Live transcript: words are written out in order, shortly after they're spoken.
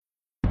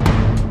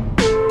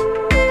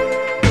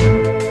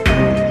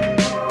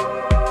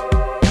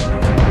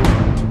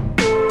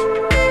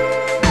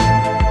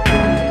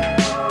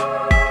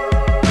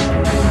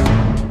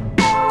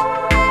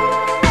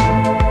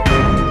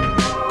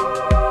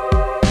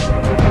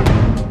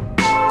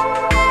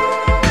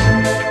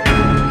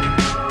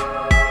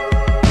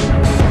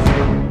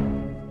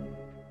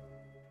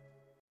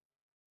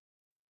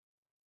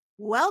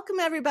Welcome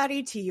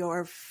everybody to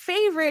your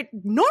favorite,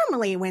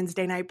 normally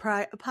Wednesday night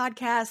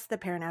podcast, the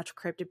Paranatural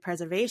Cryptid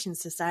Preservation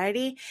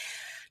Society.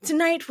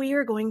 Tonight we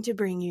are going to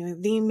bring you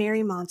the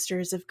merry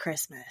monsters of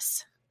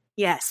Christmas.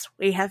 Yes,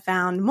 we have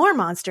found more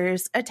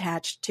monsters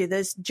attached to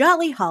this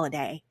jolly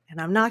holiday,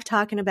 and I'm not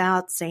talking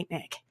about Saint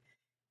Nick.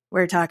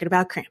 We're talking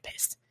about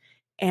Krampus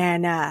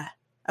and a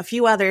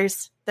few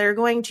others that are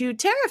going to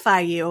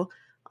terrify you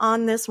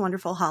on this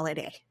wonderful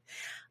holiday.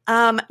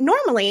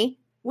 Normally,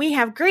 we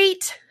have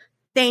great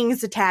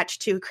things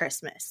attached to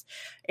Christmas.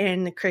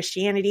 In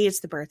Christianity,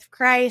 it's the birth of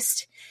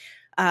Christ.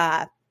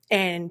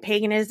 In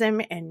paganism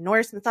and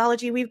Norse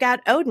mythology, we've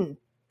got Odin,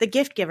 the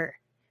gift giver,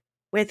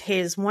 with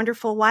his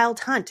wonderful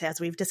wild hunt,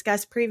 as we've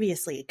discussed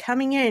previously,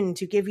 coming in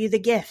to give you the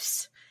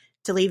gifts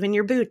to leave in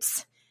your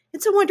boots.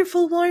 It's a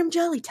wonderful, warm,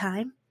 jolly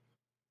time.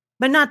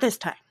 But not this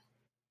time.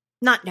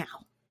 Not now.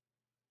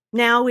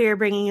 Now we are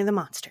bringing you the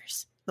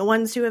monsters. The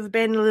ones who have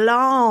been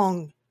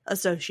long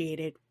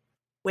associated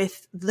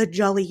with the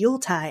jolly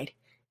Yuletide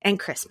and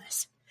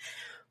Christmas.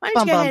 Why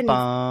don't you go ahead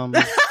and...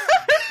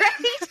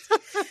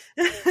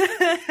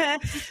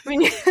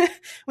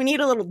 we need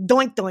a little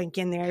doink doink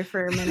in there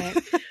for a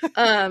minute.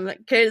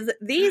 Because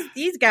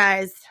these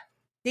guys,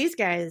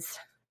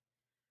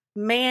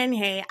 man,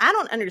 hey, I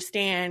don't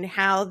understand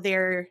how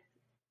they're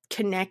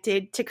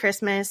connected to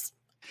Christmas.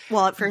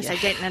 Well, at first I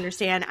didn't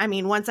understand. I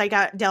mean, once I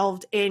got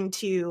delved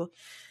into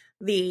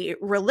the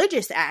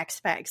religious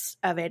aspects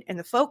of it and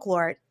the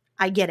folklore,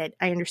 I get it.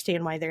 I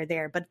understand why they're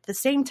there. But at the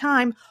same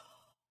time,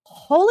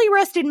 holy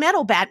rusted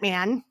metal,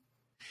 Batman.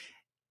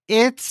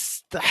 It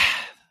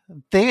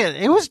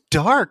was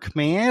dark,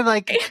 man.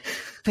 Like,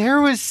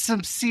 there was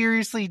some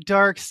seriously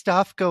dark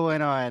stuff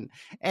going on.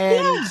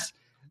 And,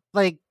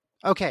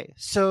 okay,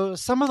 so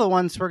some of the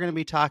ones we're going to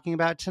be talking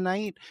about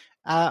tonight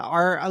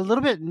are a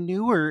little bit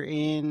newer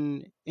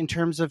in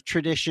terms of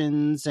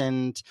traditions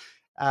and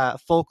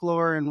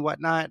folklore and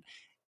whatnot.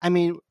 I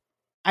mean,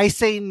 I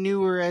say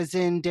newer as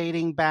in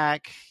dating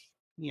back,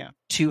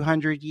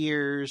 200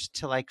 years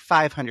to like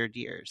 500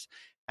 years.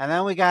 And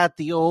then we got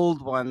the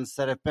old ones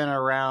that have been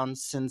around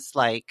since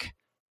like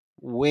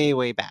way,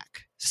 way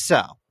back.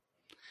 So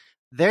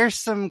there's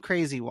some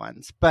crazy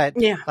ones. But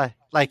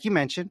like you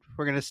mentioned,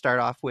 we're going to start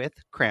off with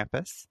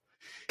Krampus.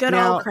 Good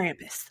old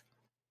Krampus.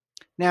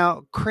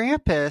 Now,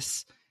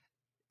 Krampus,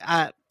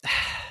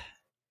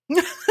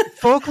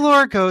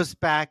 folklore goes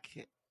back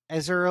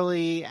as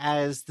early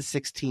as the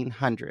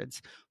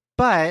 1600s,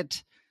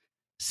 but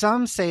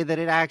some say that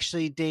it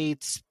actually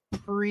dates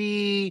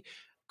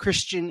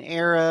pre-Christian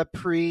era,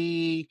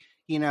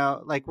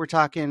 like we're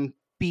talking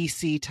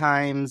BC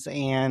times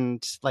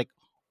and like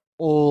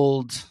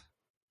old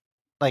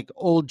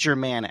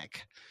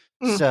Germanic.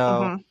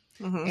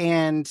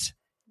 And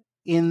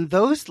in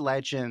those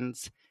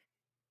legends,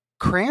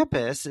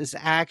 Krampus is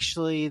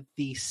actually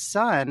the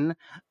son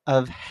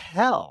of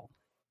Hel.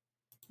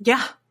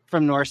 Yeah.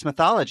 From Norse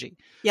mythology.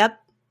 Yep.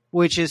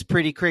 Which is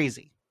pretty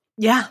crazy.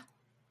 Yeah.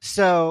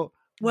 So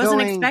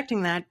wasn't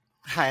expecting that.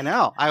 I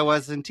know. I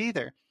wasn't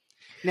either.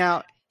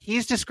 Now,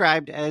 he's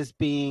described as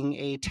being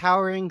a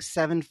towering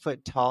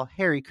 7-foot tall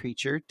hairy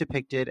creature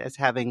depicted as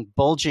having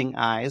bulging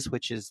eyes,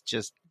 which is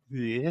just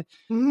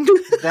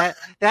that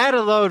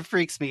alone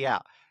freaks me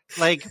out.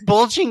 Like,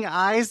 bulging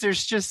eyes,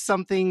 there's just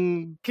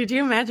something. Could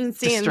you imagine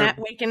seeing that,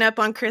 waking up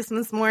on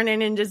Christmas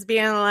morning and just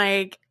being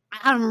like,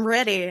 I'm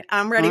ready.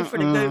 I'm ready for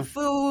the good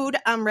food.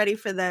 I'm ready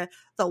for the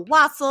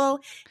wassail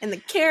and the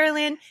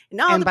caroling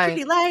and all the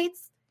pretty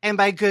lights. And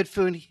by good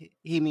food,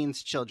 he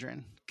means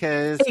children.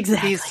 Because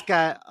he's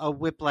got a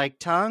whip-like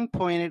tongue,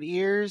 pointed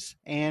ears,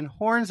 and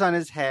horns on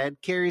his head,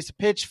 carries a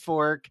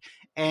pitchfork,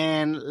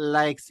 and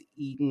likes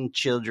eating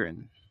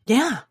children.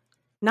 Yeah.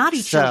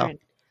 Naughty children.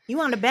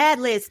 You on the bad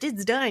list.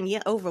 It's done.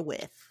 You're over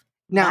with.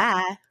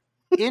 Now,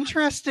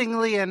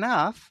 interestingly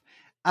enough,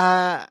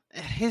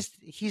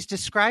 he's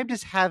described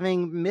as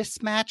having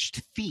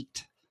mismatched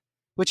feet,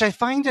 which I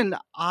find an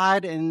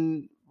odd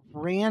and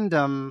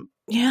random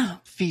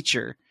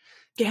feature.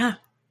 Yeah.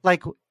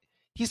 Like,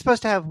 he's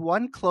supposed to have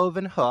one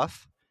cloven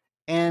hoof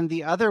and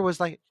the other was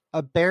like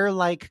a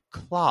bear-like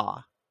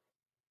claw.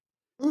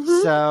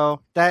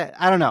 So that,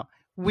 I don't know,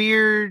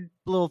 weird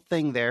little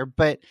thing there.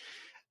 But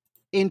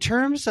in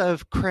terms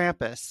of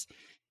Krampus,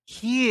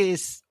 he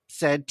is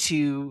said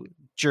to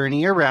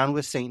journey around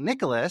with St.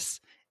 Nicholas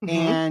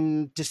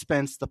and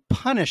dispense the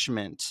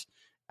punishment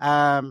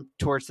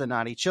towards the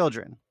naughty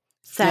children.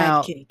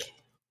 Sidekick.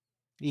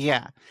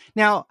 Yeah.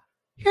 Now,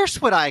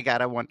 here's what I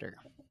gotta wonder.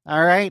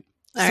 All right?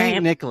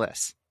 St.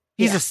 Nicholas.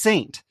 He's a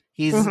saint.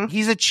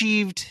 He's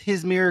achieved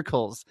his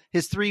miracles,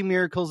 his 3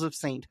 miracles of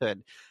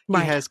sainthood. He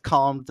has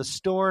calmed the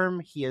storm.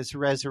 He has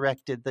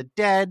resurrected the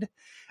dead.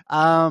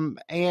 And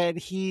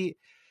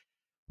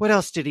what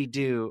else did he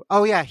do?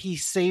 Oh, yeah. He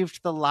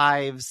saved the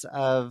lives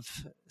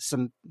of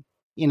some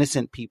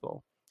innocent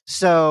people.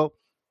 So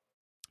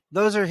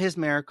those are his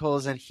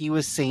miracles, and he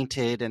was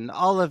sainted and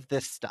all of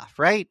this stuff,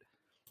 right?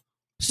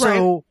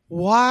 So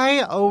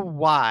why, oh,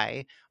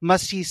 why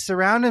must he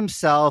surround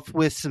himself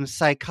with some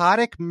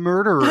psychotic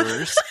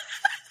murderers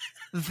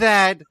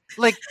that,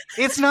 like,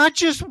 it's not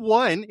just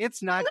one,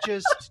 it's not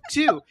just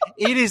two.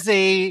 It is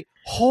a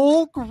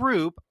whole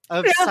group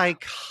of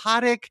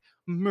psychotic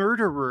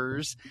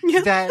murderers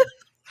that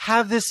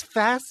have this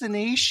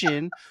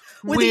fascination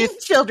with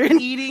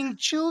eating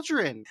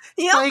children.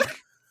 Yep.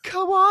 Like,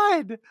 come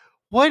on.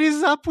 What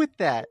is up with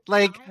that?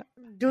 Like,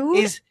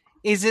 dude,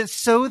 is it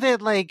so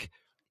that, like,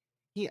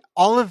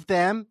 all of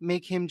them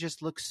make him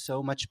just look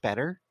so much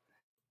better?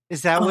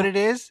 Is that what it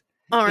is?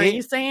 Are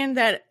you saying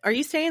that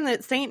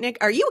Saint Nick,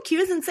 are you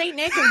accusing Saint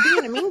Nick of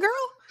being a mean girl?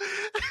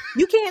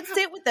 You can't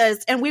sit with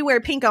us and we wear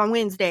pink on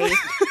Wednesdays.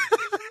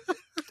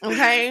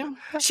 Okay?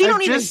 She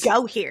don't even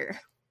go here.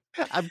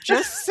 I'm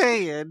just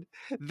saying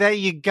that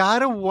you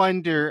gotta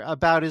wonder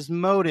about his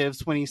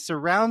motives when he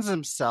surrounds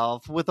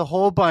himself with a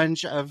whole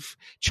bunch of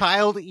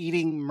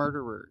child-eating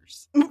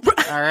murderers.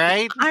 All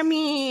right? I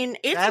mean,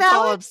 that's valid.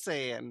 All I'm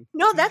saying.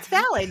 No, that's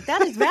valid.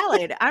 That is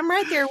valid. I'm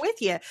right there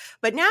with you.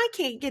 But now I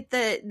can't get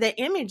the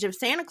image of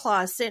Santa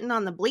Claus sitting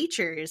on the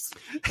bleachers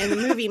in the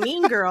movie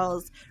Mean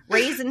Girls,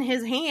 raising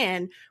his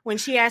hand when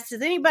she asks,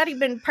 has anybody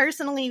been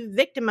personally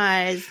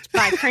victimized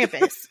by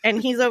Krampus?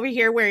 And he's over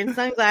here wearing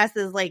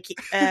sunglasses like,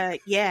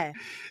 yeah.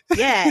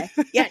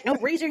 No,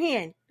 raise your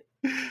hand.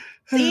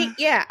 See?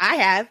 Yeah, I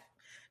have.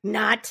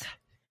 Not.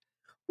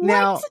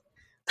 What?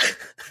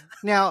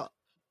 Now,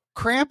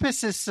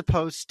 Krampus is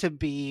supposed to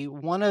be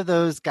one of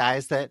those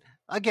guys that,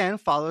 again,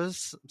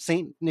 follows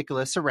St.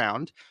 Nicholas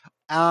around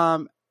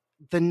the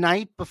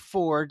night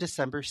before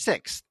December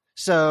 6th.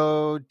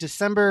 So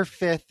December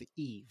 5th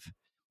Eve,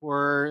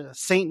 or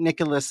St.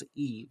 Nicholas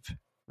Eve,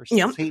 or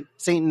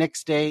St.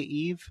 Nick's Day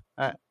Eve.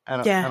 I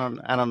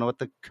don't know what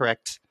the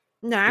correct.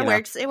 No, it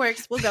works. It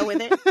works. We'll go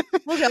with it.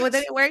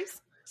 It works.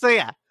 So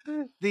yeah,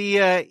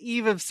 the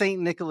eve of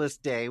St. Nicholas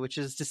Day, which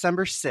is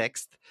December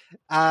 6th,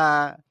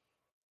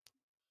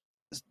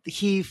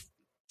 he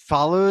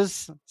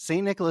follows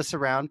St. Nicholas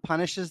around,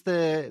 punishes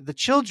the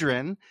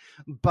children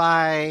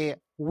by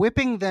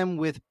whipping them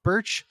with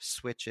birch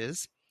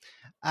switches,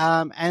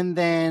 and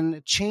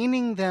then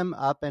chaining them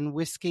up and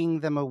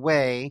whisking them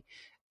away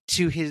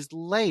to his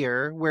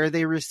lair, where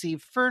they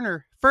receive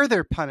further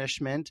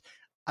punishment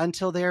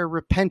until they are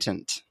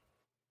repentant.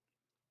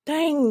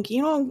 Dang,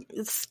 you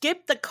don't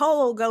skip the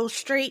coal, go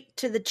straight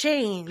to the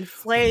chains.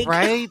 Like,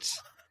 right?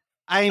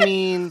 I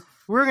mean,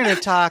 we're going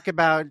to talk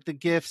about the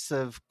gifts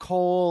of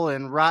coal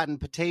and rotten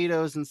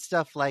potatoes and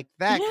stuff like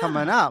that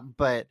coming up,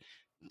 but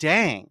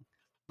dang.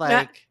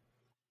 Like,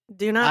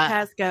 do not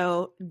pass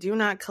go. Do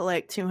not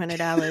collect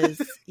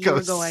 $200.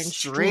 You're going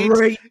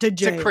straight to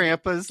jail. To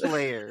Krampus'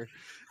 lair.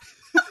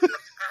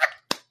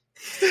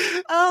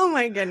 Oh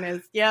my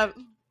goodness. Yep.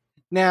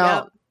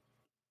 Now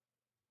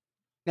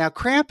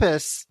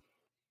Krampus,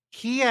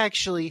 he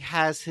actually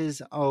has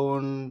his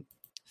own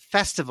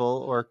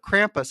festival, or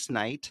Krampus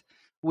night,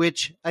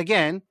 which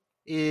again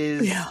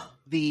is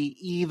the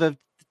eve of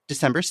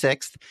December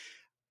 6th,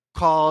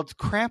 called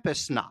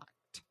Krampusnacht.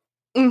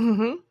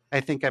 Mm-hmm. I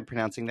think I'm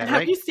pronouncing that right.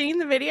 Have you seen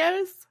the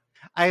videos?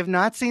 I have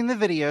not seen the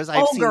videos.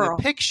 I've seen the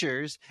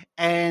pictures,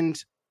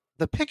 and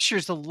the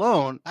pictures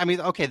alone, I mean,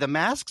 okay, the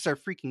masks are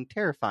freaking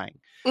terrifying.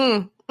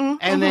 And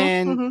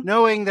then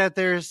knowing that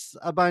there's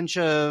a bunch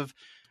of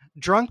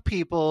drunk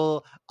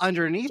people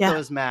underneath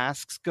those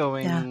masks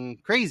going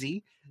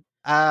crazy.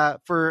 By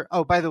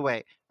the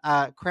way,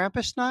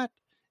 Krampusnacht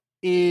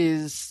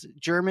is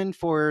German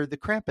for the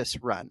Krampus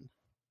run.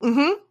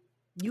 Mm-hmm.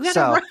 You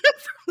gotta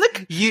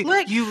run.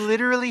 You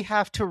literally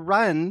have to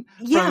run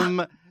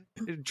from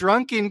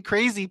drunken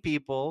crazy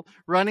people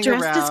running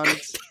around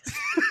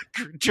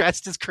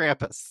dressed as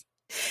Krampus.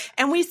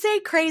 And we say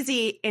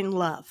crazy in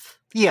love.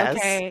 Yes.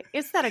 Okay.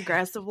 It's that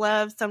aggressive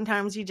love.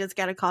 Sometimes you just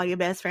got to call your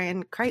best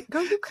friend,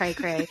 go do cray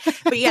cray.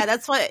 But yeah,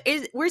 that's what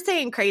we're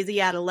saying,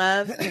 crazy out of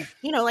love.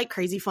 You know, like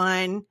crazy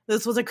fun.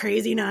 This was a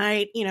crazy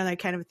night. You know, that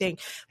kind of thing.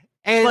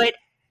 And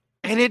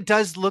it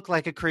does look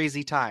like a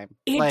crazy time.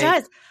 It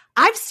does.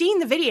 I've seen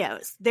the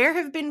videos. There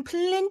have been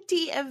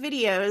plenty of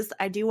videos.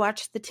 I do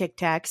watch the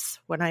TikToks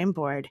when I am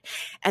bored.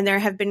 And there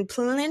have been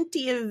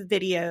plenty of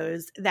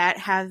videos that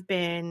have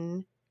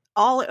been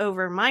all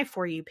over my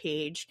For You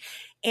page.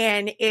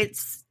 And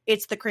it's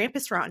the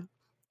Krampus run.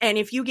 And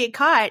if you get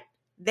caught,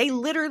 they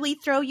literally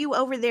throw you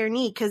over their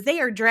knee because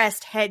they are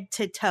dressed head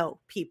to toe,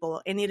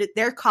 people. And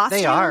their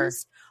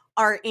costumes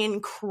are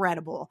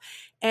incredible.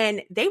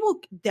 And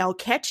they'll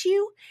catch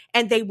you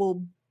and they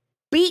will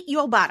beat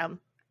your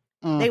bottom.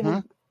 Mm-hmm.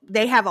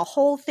 They have a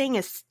whole thing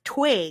of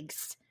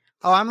twigs.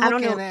 Oh, I'm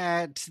looking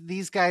at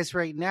these guys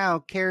right now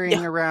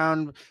carrying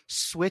around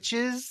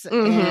switches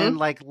and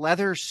like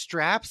leather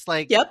straps.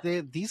 Like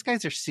these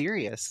guys are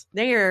serious.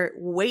 They are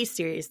way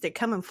serious. They're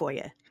coming for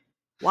you,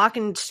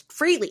 walking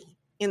freely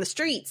in the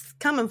streets,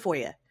 coming for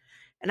you.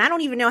 And I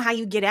don't even know how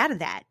you get out of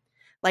that.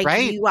 Like,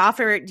 do you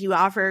offer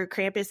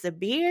Krampus a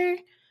beer?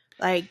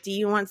 Like, do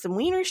you want some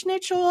Wiener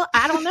Schnitzel?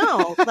 I don't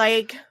know.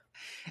 Like,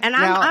 and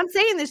I'm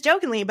saying this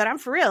jokingly, but I'm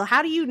for real.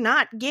 How do you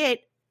not get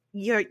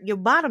your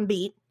bottom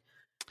beat?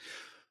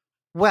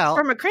 Well,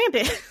 from a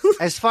Krampus.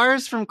 as far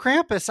as from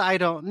Krampus, I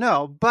don't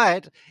know.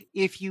 But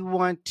if you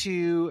want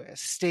to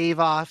stave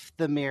off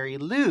the Mary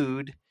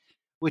Lwyd,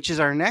 which is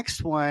our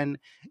next one,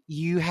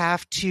 you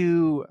have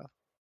to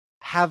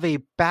have a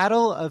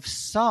battle of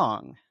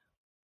song.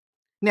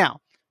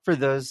 Now, for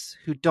those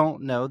who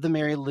don't know, the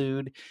Mary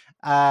Lwyd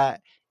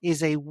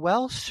is a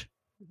Welsh,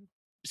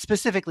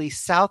 specifically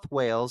South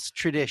Wales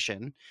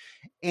tradition,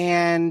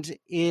 and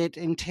it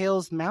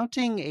entails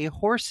mounting a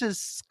horse's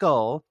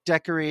skull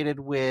decorated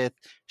with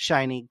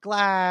shiny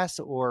glass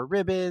or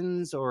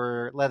ribbons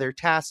or leather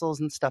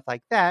tassels and stuff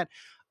like that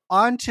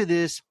onto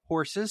this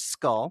horse's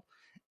skull.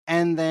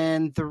 And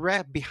then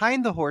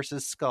behind the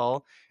horse's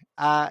skull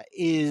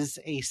is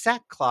a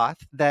sackcloth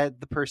that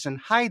the person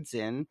hides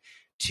in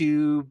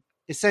to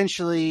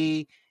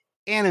essentially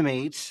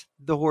animate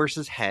the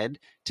horse's head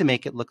to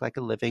make it look like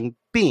a living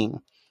being.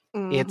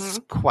 Mm-hmm. It's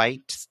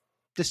quite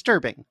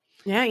disturbing.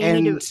 Yeah,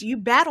 you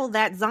battle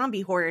that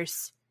zombie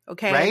horse,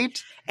 okay?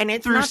 Right? And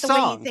it's through not the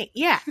song. way you think.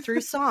 Yeah,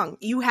 through song.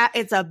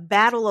 It's a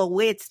battle of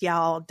wits,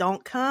 y'all.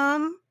 Don't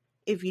come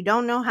if you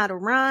don't know how to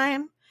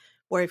rhyme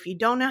or if you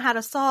don't know how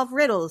to solve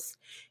riddles,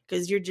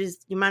 because you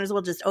might as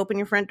well just open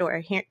your front door.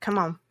 Here, come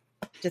on.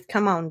 Just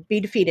come on. Be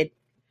defeated,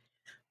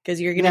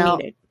 because you're going to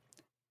need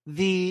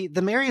it.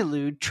 The Mary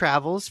Lwyd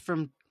travels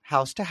from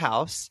house to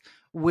house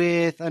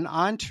with an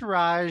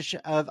entourage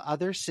of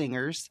other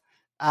singers.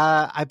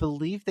 I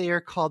believe they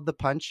are called the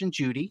Punch and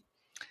Judy.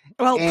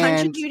 Well,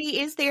 Punch and Judy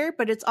is there,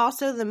 but it's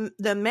also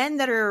the men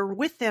that are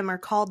with them are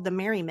called the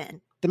Merry Men.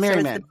 The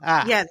Merry Men.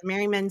 Yeah, the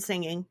Merry Men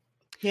singing.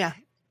 Yeah.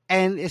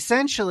 And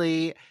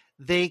essentially,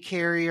 they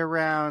carry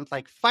around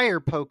like fire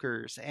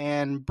pokers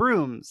and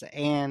brooms,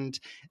 and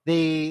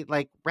they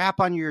like rap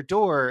on your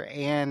door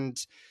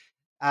and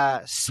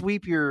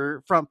sweep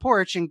your front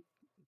porch, and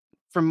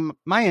from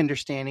my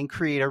understanding,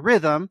 create a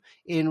rhythm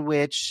in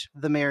which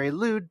the Mary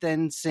Lwyd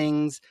then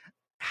sings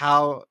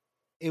how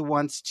it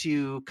wants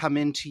to come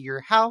into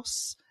your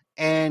house,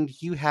 and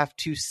you have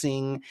to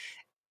sing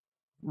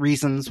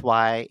reasons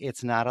why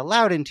it's not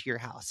allowed into your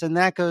house. And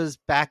that goes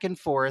back and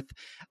forth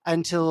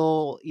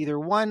until either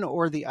one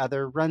or the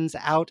other runs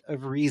out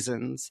of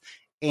reasons.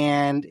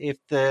 And if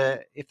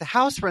the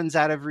house runs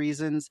out of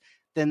reasons,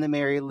 then the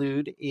Mary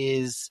Lwyd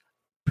is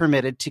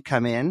permitted to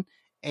come in,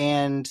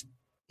 and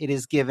it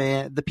is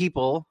given the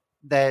people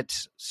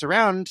that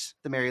surround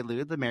the Mary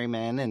Lwyd, the Merry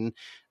Men, and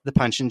the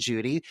Punch and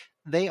Judy,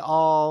 they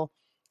all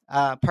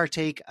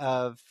partake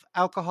of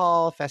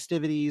alcohol,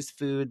 festivities,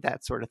 food,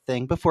 that sort of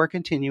thing, before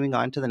continuing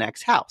on to the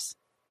next house.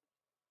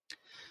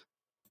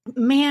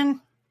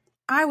 Man,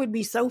 I would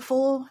be so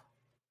full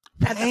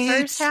at the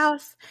first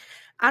house.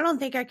 I don't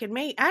think I could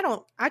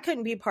I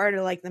couldn't be part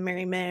of like the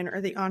Merry Men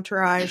or the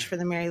entourage for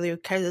the Mary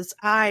Lwyd, because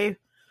I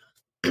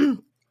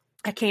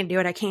can't do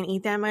it. I can't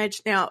eat that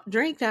much. Now,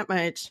 drink that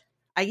much.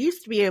 I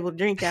used to be able to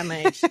drink that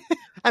much.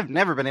 I've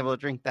never been able to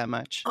drink that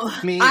much.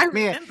 I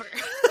remember.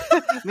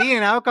 Me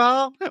and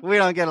alcohol, we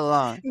don't get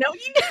along. No,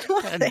 you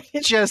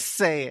don't. Just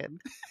saying.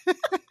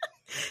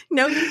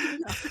 No, you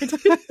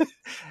don't.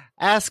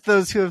 Ask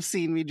those who have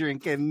seen me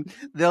drink, and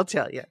they'll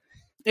tell you.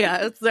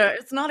 Yeah,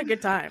 it's not a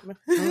good time.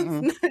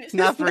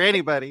 Not for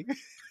anybody.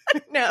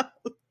 No,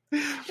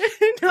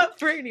 not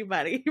for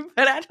anybody.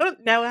 But I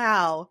don't know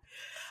how,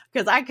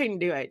 because I couldn't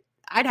do it.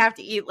 I'd have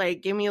to eat,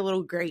 like, give me a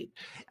little grape.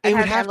 It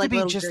would have to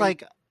be just grape.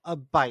 Like a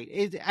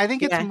bite. I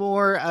think it's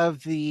more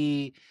of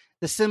the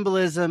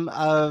symbolism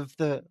of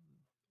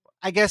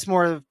I guess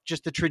more of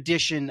just the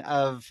tradition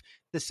of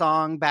the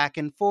song back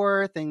and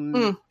forth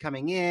and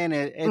coming in.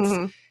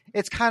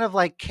 It's kind of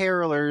like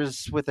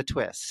carolers with a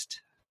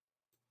twist,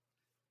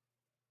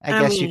 I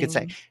guess you could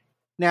say.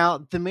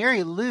 Now, the Mary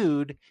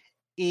Lwyd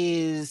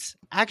is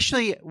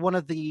actually one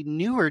of the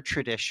newer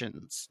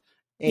traditions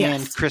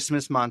and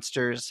Christmas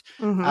monsters,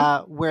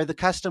 where the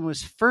custom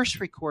was first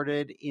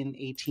recorded in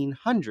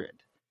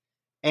 1800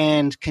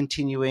 and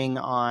continuing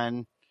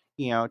on,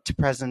 to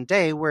present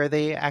day, where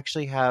they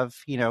actually have,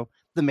 the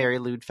Mary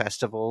Lwyd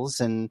festivals,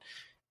 and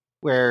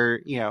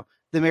where,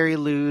 the Mary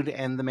Lwyd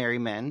and the Merry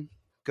Men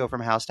go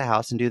from house to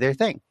house and do their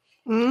thing.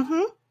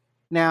 Mm-hmm.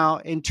 Now,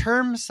 in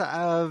terms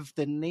of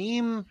the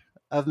name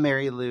of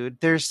Mary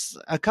Lwyd, there's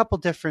a couple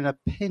different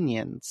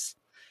opinions.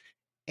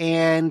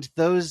 And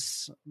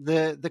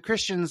the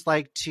Christians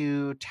like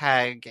to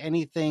tag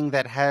anything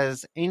that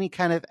has any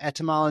kind of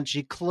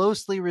etymology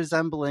closely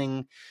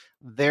resembling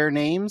their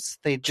names.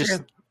 They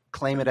just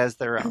claim it as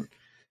their own.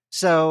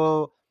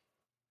 So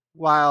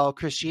while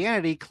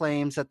Christianity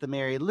claims that the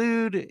Mary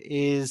Lwyd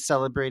is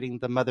celebrating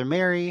the Mother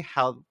Mary,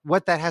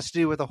 what that has to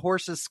do with a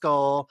horse's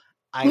skull,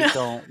 I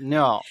don't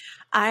know.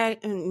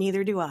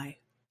 Neither do I.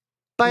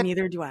 But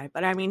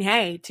I mean,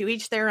 hey, to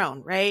each their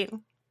own, right?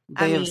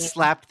 They have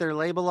slapped their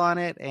label on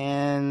it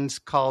and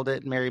called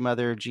it Mary,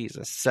 Mother of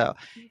Jesus. So,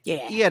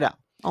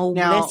 Oh,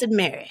 now, Blessed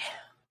Mary.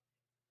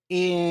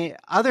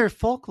 Other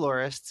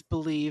folklorists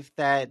believe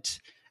that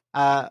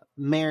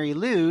Mary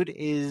Lwyd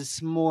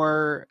is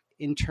more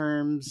in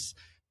terms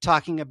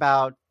talking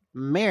about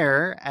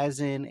mare as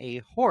in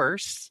a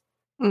horse,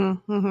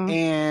 Mm-hmm.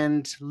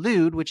 And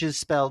Lud, which is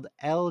spelled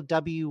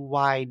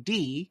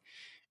Lwyd,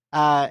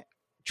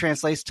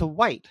 translates to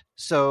white.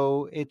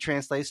 So it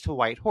translates to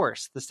white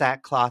horse. The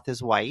sackcloth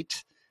is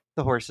white,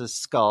 the horse's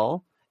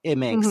skull. It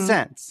makes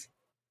sense.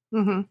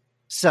 Mm-hmm.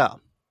 So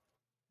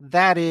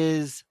that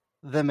is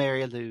the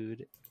Merry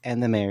Lud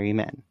and the Merry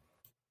Men.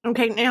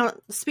 Okay, now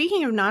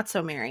speaking of not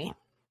so merry.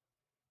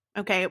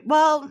 Okay,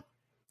 well,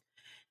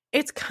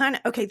 it's kind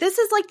of okay. This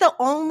is like the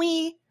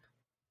only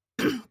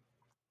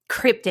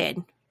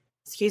cryptid.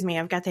 Excuse me,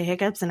 I've got the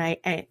hiccups, and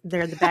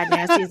they're the bad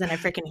nasties, and I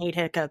freaking hate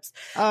hiccups.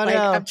 Oh like,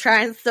 no! I'm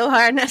trying so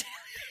hard not to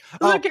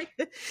look at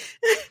it.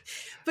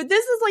 But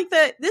this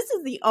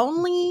is the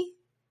only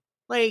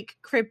like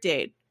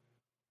cryptid,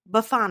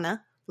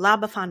 Befana, La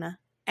Befana,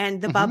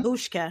 and the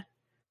Babushka,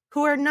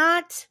 who are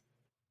not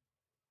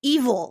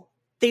evil.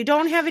 They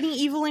don't have any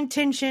evil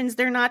intentions.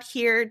 They're not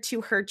here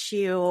to hurt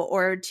you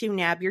or to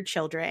nab your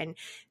children.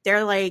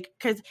 They're like,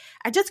 because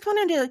I just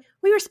wanted to,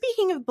 we were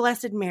speaking of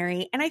Blessed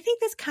Mary, and I think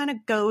this kind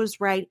of goes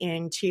right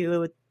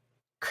into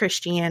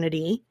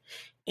Christianity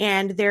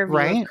and their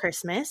view of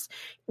Christmas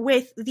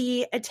with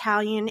the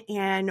Italian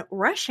and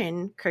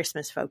Russian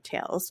Christmas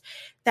folktales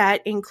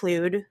that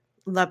include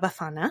La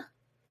Befana,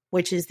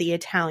 which is the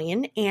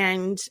Italian,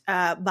 and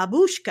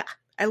Babushka.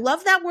 I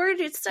love that word.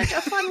 It's such a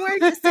fun word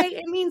to say.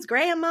 It means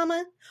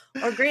grandmama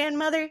or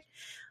grandmother.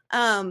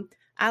 I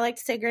like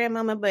to say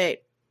grandmama, but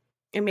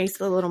it makes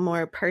it a little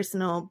more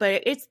personal.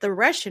 But it's the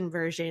Russian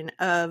version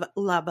of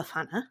La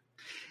Befana.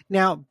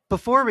 Now,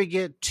 before we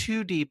get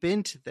too deep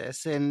into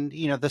this and,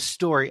 you know, the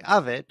story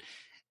of it,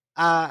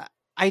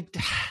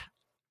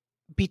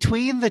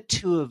 between the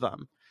two of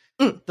them,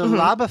 the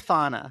La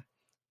Befana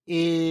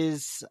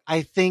is,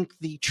 I think,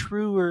 the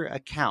truer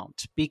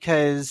account,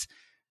 because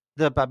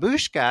the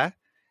Babushka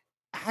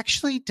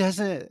actually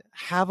doesn't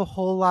have a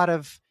whole lot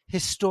of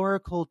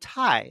historical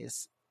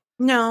ties.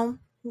 No,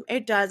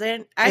 it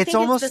doesn't. I think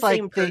almost it's the like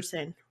same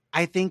person.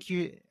 I think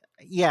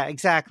yeah,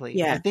 exactly.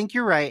 Yeah. I think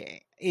you're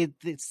right.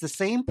 It's the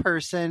same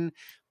person,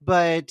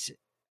 but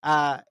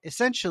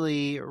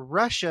essentially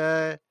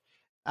Russia,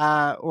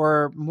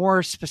 or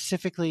more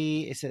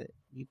specifically, is it?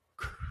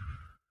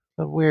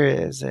 Where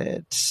is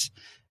it?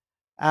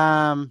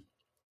 Yeah,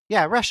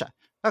 Russia.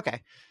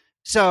 Okay,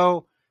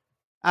 so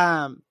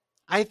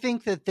I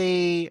think that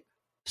they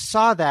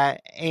saw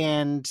that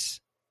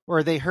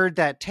or they heard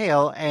that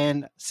tale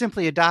and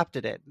simply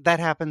adopted it. That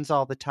happens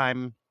all the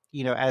time,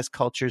 you know, as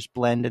cultures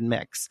blend and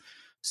mix.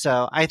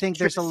 So I think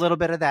there's a little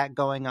bit of that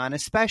going on,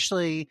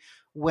 especially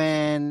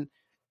when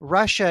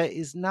Russia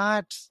is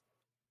not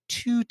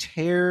too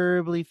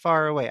terribly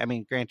far away. I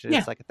mean, granted,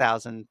 it's like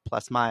 1,000+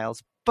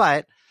 miles,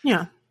 but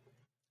yeah,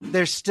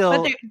 they're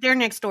still, but they're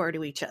next door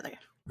to each other.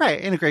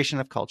 Right. Integration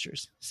of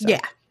cultures. So.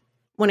 Yeah.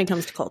 When it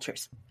comes to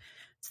cultures.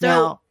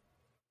 So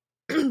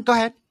now, go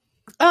ahead.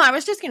 Oh, I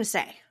was just going to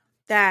say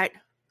that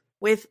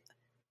with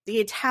the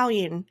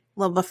Italian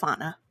La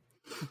Befana,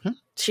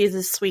 she's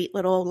a sweet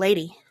little old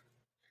lady,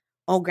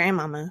 old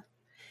grandmama,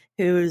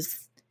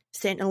 who's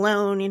sitting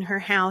alone in her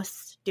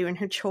house doing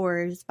her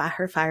chores by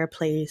her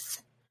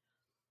fireplace.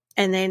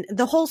 And then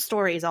the whole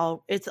story is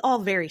all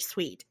very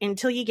sweet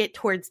until you get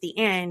towards the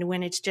end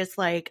when it's just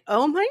like,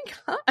 oh my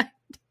God.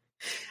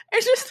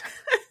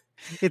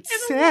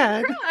 It's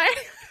sad.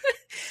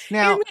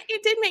 Now,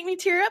 it did make me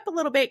tear up a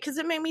little bit because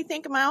it made me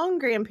think of my own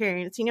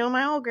grandparents, you know,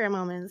 my old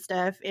grandmama and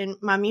stuff, and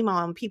my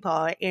meemaw and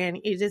peepaw, and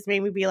it just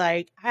made me be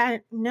like,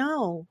 I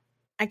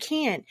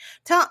can't.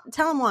 Tell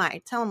them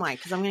why. Tell them why,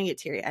 because I'm going to get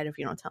teary-eyed if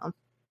you don't tell them.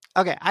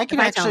 Okay, I'm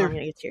going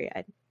to get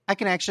teary-eyed. I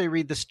can actually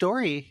read the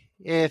story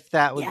if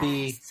that would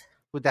be,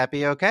 would that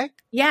be okay?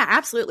 Yeah,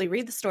 absolutely.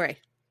 Read the story.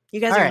 You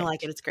guys are going to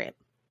like it. It's great.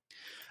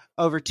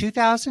 Over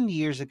 2,000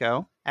 years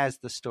ago, as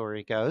the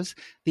story goes,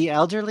 the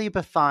elderly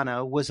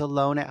Befana was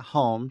alone at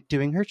home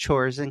doing her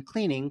chores and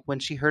cleaning when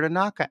she heard a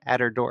knock at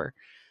her door.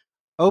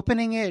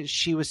 Opening it,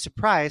 she was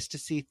surprised to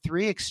see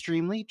 3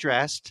 extremely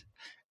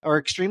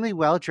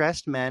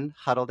well-dressed men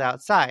huddled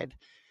outside.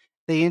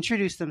 They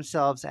introduced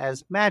themselves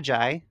as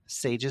Magi,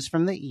 sages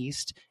from the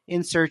east,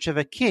 in search of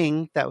a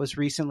king that was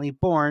recently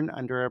born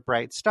under a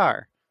bright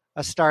star,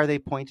 a star they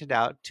pointed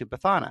out to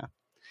Befana.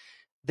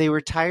 They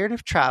were tired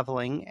of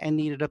traveling and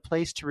needed a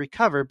place to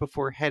recover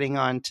before heading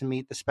on to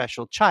meet the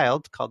special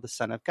child called the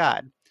Son of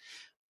God.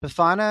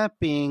 Befana,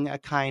 being a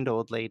kind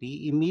old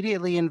lady,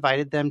 immediately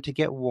invited them to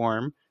get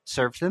warm,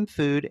 served them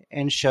food,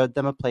 and showed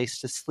them a place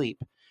to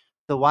sleep.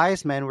 The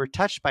wise men were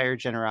touched by her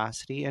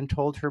generosity and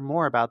told her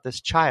more about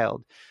this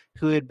child,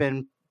 who had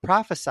been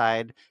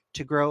prophesied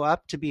to grow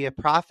up to be a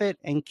prophet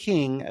and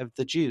king of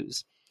the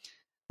Jews.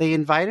 They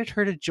invited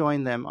her to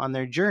join them on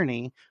their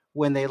journey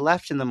when they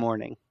left in the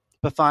morning.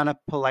 Befana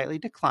politely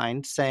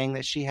declined, saying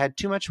that she had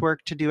too much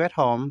work to do at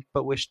home,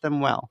 but wished them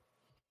well.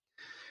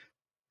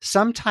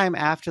 Sometime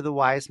after the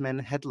wise men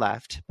had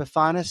left,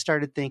 Befana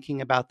started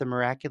thinking about the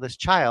miraculous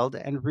child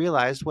and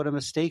realized what a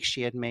mistake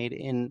she had made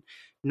in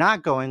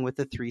not going with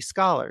the 3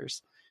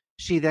 scholars.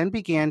 She then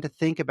began to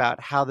think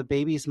about how the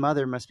baby's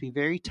mother must be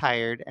very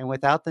tired and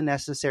without the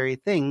necessary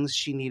things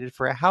she needed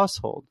for a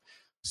household.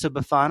 So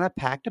Befana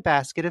packed a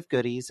basket of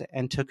goodies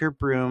and took her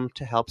broom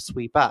to help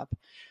sweep up.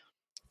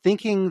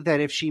 Thinking that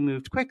if she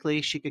moved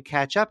quickly, she could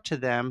catch up to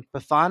them,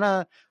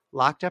 Befana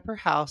locked up her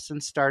house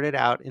and started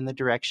out in the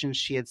direction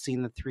she had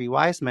seen the three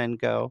wise men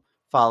go,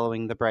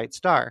 following the bright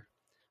star.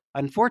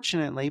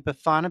 Unfortunately,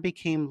 Befana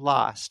became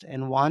lost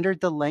and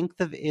wandered the length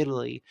of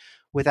Italy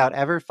without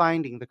ever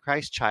finding the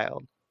Christ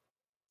child.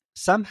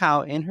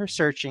 Somehow, in her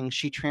searching,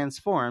 she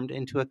transformed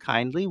into a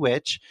kindly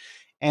witch,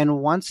 and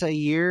once a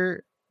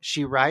year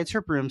she rides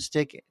her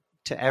broomstick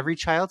to every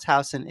child's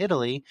house in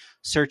Italy,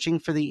 searching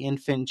for the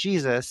infant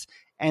Jesus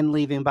and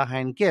leaving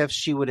behind gifts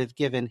she would have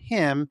given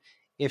him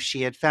if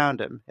she had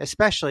found him,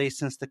 especially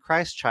since the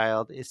Christ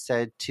child is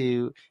said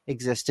to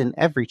exist in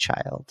every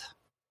child.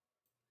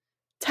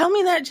 Tell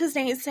me that just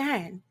ain't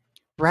sad.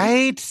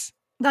 Right?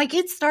 Like,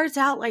 it starts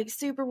out like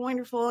super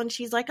wonderful, and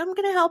she's like, I'm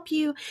going to help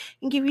you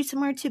and give you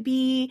somewhere to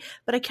be,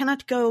 but I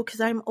cannot go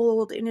because I'm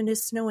old and it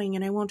is snowing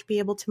and I won't be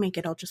able to make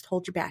it. I'll just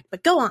hold you back.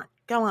 But go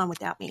on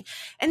without me.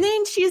 And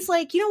then she's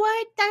like, you know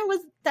what?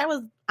 That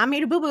was, I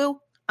made a boo-boo.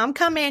 I'm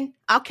coming.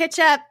 I'll catch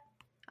up.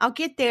 I'll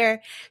get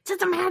there.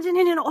 Just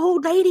imagining an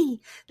old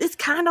lady, this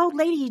kind old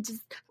lady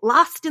just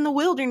lost in the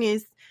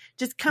wilderness,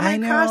 just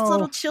coming across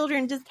little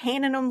children, just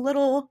handing them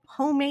little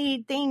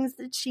homemade things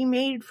that she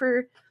made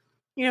for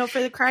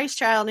the Christ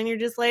child. And you're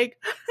just like,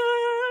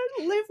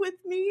 live with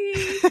me.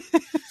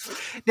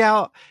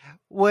 Now,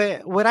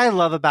 what I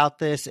love about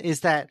this is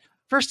that,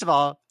 first of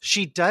all,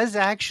 she does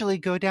actually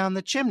go down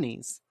the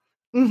chimneys.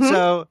 Mm-hmm.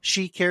 So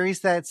she carries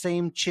that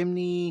same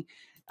chimney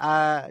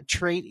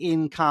trait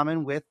in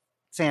common with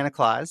Santa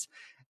Claus.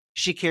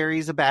 She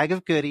carries a bag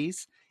of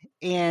goodies.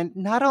 And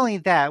not only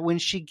that, when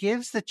she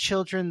gives the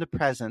children the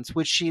presents,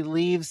 which she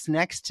leaves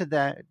next to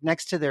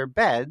their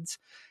beds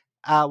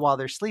while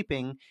they're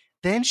sleeping,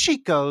 then she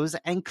goes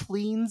and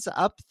cleans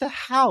up the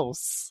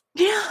house.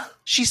 Yeah.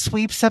 She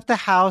sweeps up the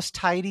house,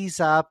 tidies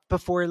up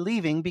before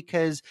leaving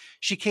because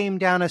she came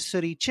down a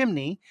sooty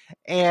chimney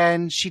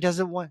and she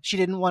didn't want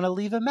to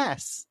leave a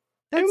mess.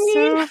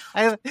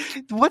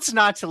 What's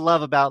not to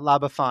love about La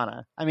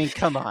Befana? I mean,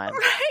 come on.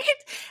 Right?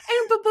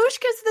 And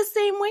Babushka's the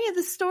same way.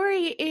 The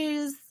story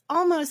is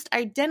almost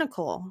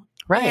identical.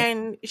 Right.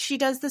 And she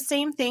does the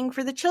same thing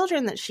for the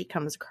children that she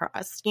comes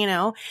across,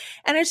 And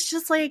it's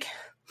just like,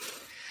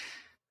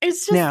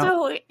 it's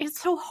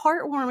so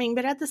heartwarming,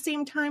 but at the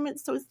same time,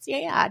 it's so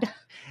sad.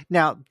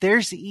 Now,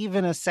 there's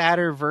even a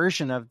sadder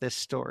version of this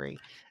story.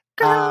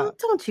 Girl,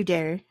 don't you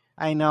dare.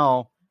 I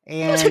know.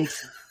 And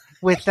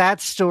with that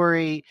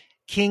story,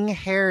 King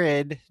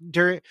Herod,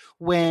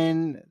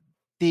 when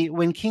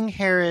King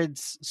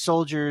Herod's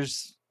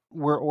soldiers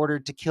were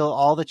ordered to kill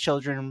all the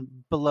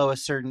children below a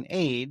certain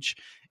age,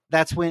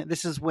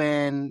 this is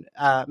when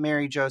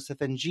Mary, Joseph,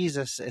 and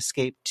Jesus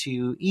escaped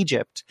to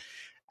Egypt.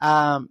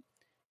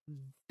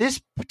 This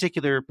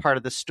particular part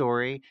of the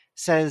story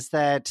says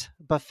that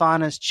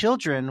Befana's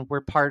children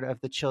were part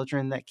of the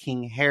children that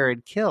King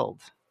Herod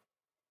killed.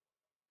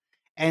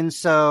 And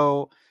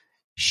so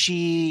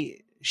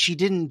she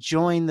didn't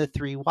join the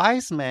three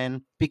wise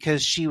men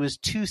because she was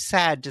too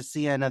sad to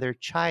see another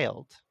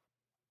child.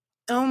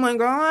 Oh my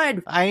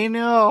God. I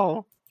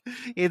know.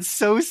 It's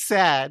so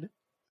sad.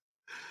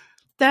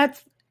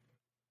 That's,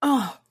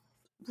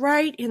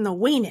 right in the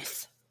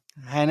weenus.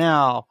 I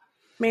know.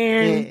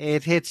 Man.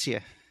 It hits you.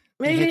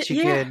 It hits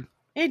you good.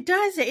 It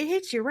does. It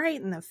hits you right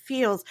in the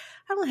feels.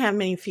 I don't have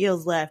many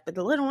feels left, but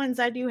the little ones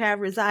I do have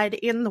reside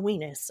in the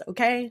weenus,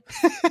 okay?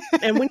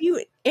 And when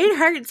it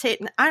hurts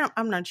hitting,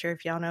 I'm not sure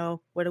if y'all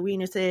know what a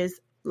weenus is.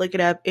 Look it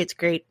up. It's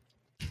great.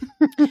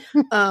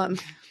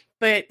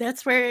 But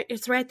that's where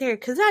it's right there.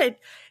 Because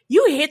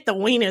you hit the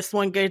weenus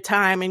one good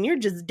time and you're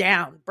just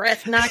down.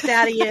 Breath knocked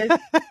out of you.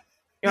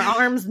 Your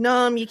arms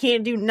numb. You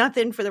can't do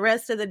nothing for the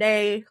rest of the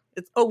day.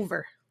 It's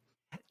over.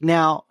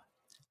 Now,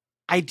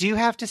 I do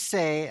have to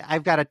say,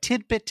 I've got a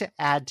tidbit to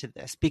add to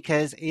this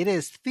because it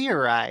is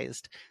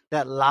theorized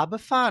that La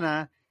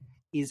Befana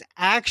is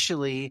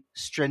actually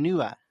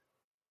Stranua.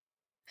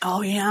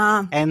 Oh,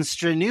 yeah. And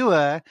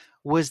Stranua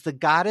was the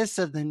goddess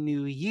of the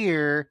new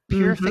year,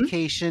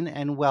 purification,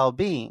 and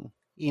well-being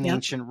in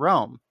ancient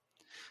Rome.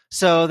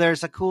 So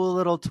there's a cool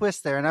little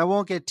twist there. And I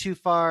won't get too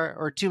far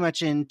or too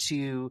much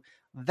into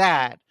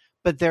that,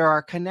 but there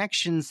are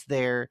connections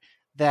there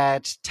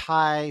that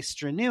tie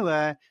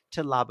Stranua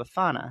to La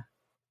Befana,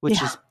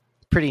 which is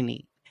pretty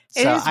neat.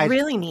 It is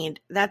really neat.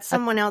 That's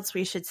someone else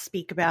we should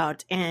speak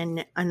about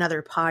in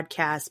another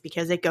podcast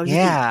because it goes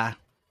deep.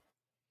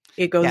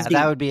 It goes deep.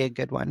 That would be a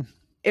good one.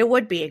 It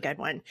would be a good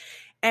one.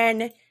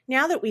 And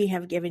now that we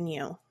have given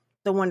you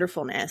the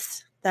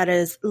wonderfulness that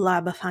is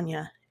La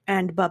Befana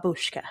and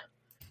Babushka,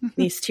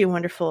 these two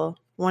wonderful,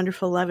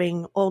 wonderful,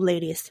 loving old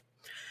ladies,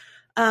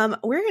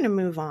 we're going to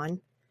move on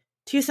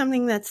to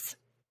something that's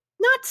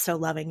not so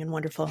loving and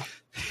wonderful.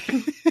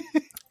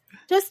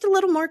 Just a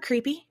little more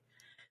creepy.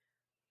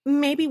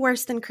 Maybe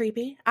worse than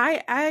creepy.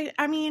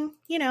 I mean,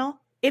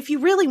 if you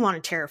really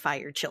want to terrify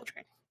your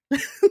children,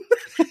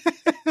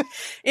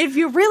 if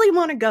you really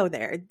want to go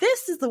there,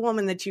 this is the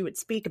woman that you would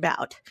speak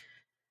about.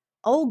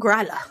 Old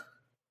Gryla.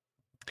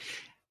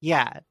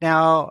 Yeah.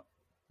 Now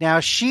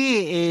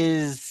she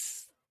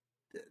is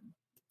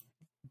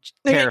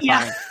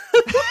terrifying.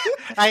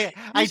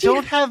 I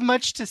don't have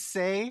much to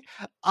say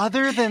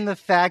other than the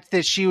fact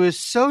that she was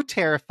so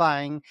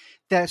terrifying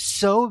that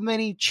so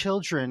many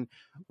children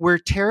were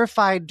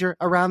terrified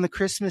around the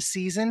Christmas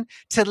season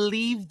to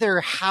leave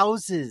their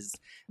houses.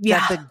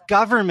 That the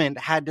government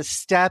had to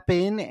step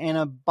in and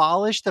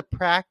abolish the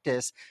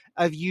practice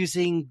of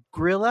using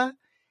Gryla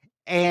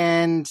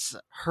and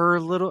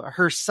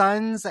her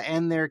sons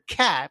and their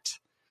cat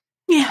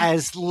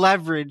as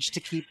leverage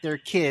to keep their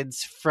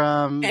kids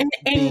from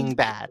being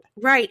bad.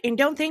 Right. And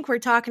don't think we're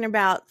talking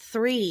about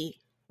 3.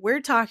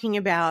 We're talking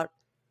about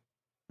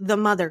the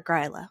mother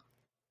Gryla.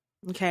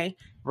 Okay.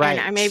 Right.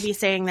 And I may be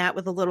saying that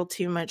with a little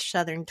too much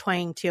Southern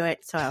twang to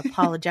it. So I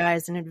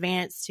apologize in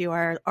advance to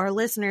our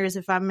listeners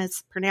if I'm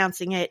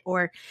mispronouncing it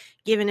or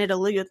giving it a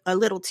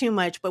little too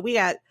much. But we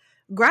got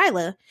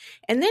Gryla,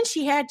 and then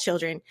she had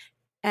children,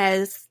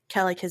 as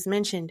Khelek has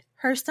mentioned,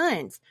 her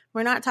sons.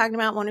 We're not talking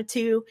about 1 or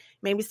 2,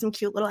 maybe some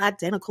cute little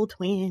identical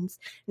twins.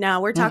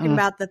 No, we're talking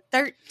about the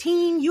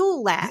 13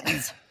 Yule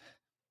lads.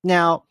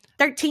 Now,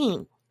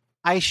 13.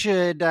 I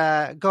should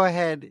go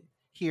ahead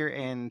here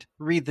and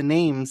read the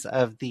names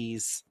of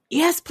these.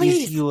 Yes,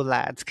 please. These Yule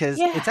lads, because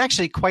it's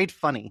actually quite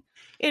funny.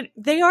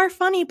 They are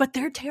funny, but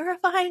they're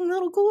terrifying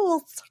little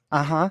ghouls.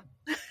 Uh-huh.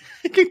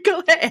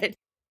 Go ahead.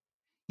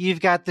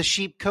 You've got the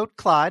sheepcoat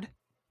Claude,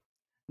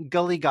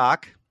 Gully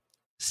Gawk,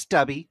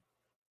 Stubby,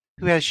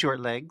 who has short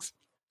legs,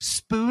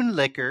 Spoon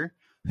Licker,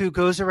 who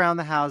goes around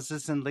the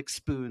houses and licks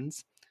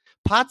spoons,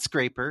 Pot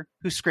Scraper,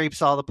 who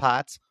scrapes all the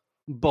pots,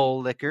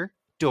 Bowl Licker,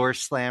 Door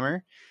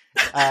Slammer,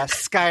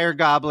 Skyer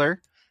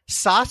Gobbler,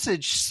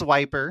 Sausage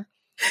Swiper,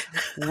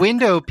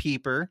 Window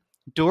Peeper,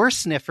 Door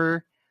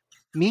Sniffer,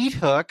 Meat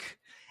Hook,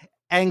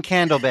 and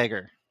Candle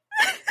Beggar.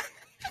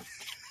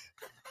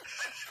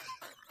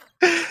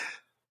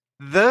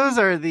 Those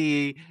are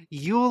the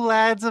Yule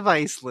lads of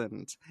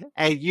Iceland,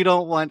 and you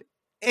don't want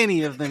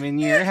any of them in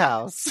your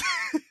house.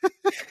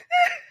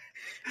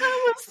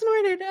 I almost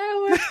snorted.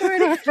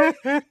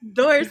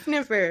 Door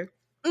Sniffer.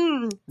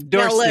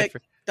 Door Sniffer.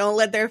 Look, don't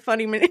let their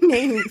funny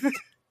names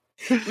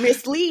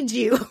mislead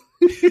you.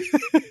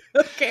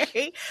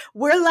 Okay?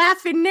 We're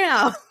laughing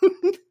now,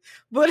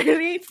 but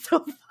it ain't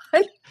so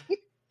funny.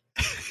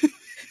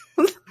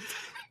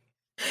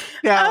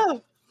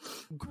 Now,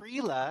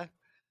 Gryla.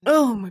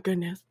 Oh, my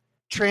goodness.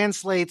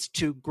 Translates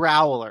to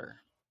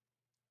growler.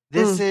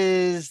 This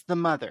is the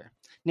mother.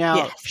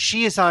 Now,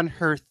 she is on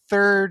her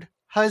 3rd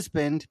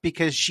husband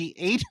because she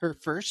ate her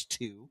first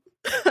 2.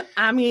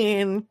 I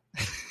mean,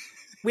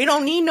 we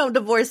don't need no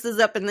divorces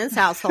up in this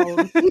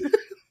household.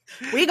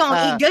 We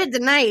gonna eat good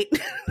tonight.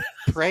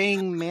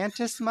 Praying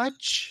mantis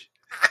much?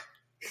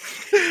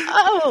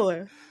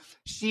 Oh.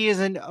 She is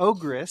an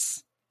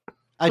ogress,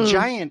 a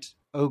giant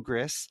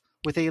ogress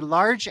with a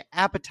large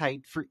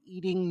appetite for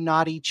eating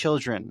naughty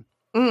children.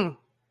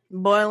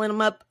 Boiling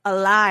them up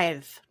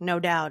alive, no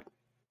doubt,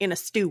 in a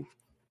stew.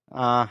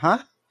 Uh-huh.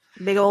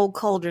 Big old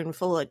cauldron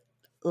full of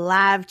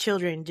live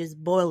children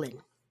just boiling.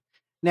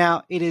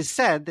 Now, it is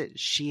said that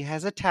she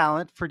has a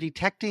talent for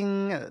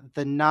detecting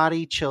the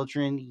naughty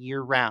children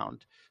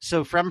year-round.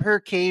 So from her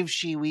cave,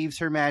 she weaves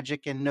her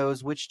magic and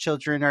knows which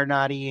children are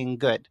naughty and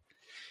good.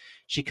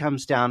 She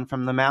comes down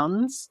from the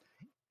mountains,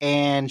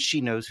 and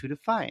she knows who to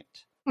find.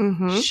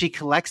 She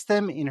collects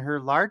them in her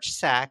large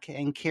sack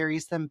and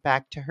carries them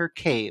back to her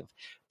cave.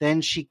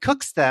 Then she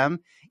cooks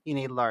them in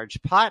a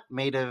large pot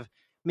made of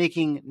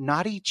making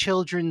naughty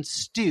children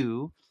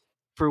stew,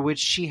 for which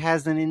she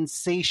has an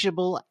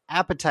insatiable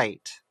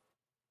appetite.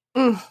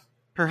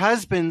 Her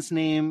husband's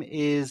name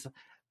is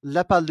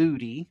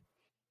Lepaludi,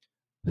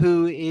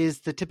 who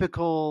is the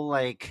typical,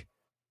 like,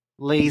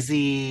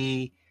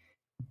 lazy...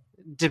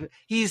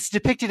 he's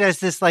depicted as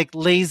this, like,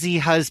 lazy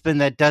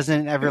husband that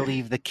doesn't ever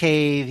leave the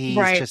cave.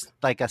 He's just,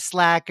 like, a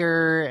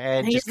slacker.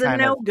 And he's just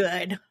kind no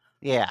good.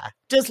 Yeah.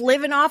 Just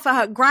living off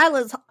of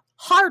Gryla's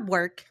hard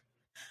work.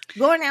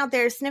 Going out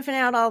there, sniffing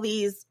out all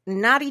these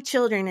naughty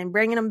children and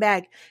bringing them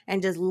back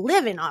and just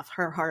living off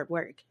her hard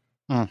work.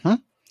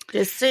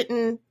 Just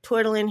sitting,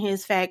 twiddling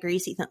his fat,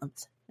 greasy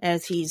thumbs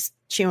as he's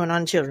chewing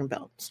on children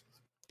bones.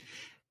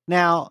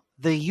 Now,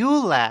 the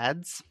Yule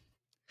lads,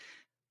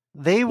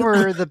 they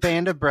were the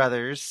band of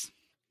brothers.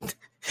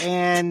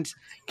 And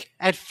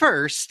at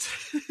first,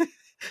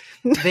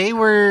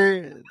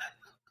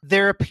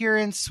 their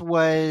appearance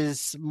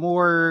was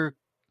more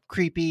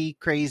creepy,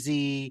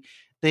 crazy.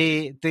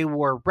 They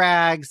wore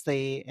rags,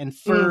 and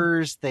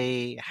furs.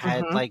 They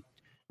had like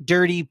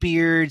dirty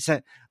beards.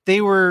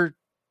 They were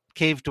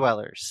cave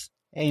dwellers.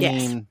 I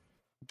mean,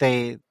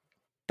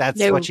 that's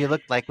what you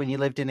looked like when you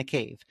lived in a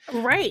cave.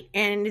 Right.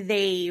 And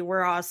they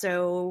were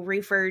also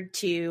referred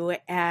to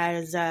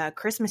as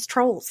Christmas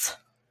trolls.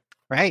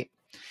 Right.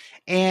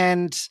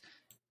 And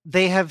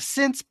they have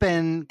since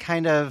been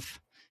kind of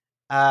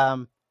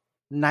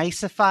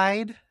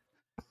niceified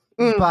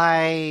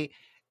by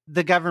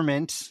the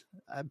government,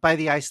 by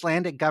the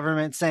Icelandic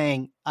government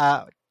saying,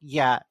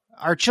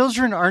 our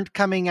children aren't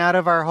coming out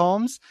of our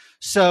homes,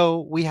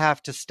 so we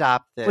have to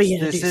stop this.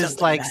 This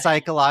is like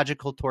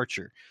psychological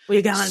torture.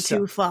 We've gone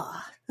too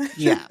far.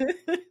 Yeah.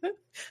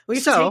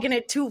 We've taken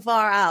it too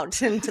far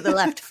out into the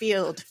left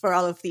field for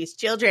all of these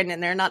children,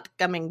 and they're not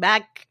coming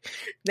back.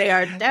 They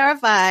are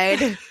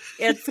terrified.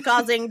 It's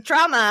causing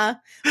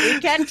trauma. We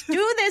can't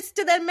do this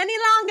to them any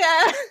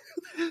longer.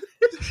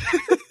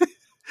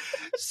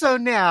 So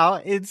now,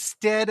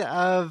 instead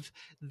of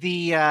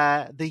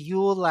the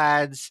Yule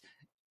lads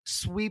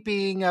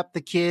sweeping up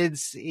the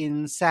kids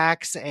in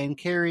sacks and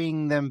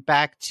carrying them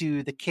back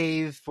to the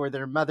cave for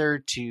their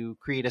mother to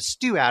create a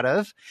stew out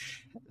of,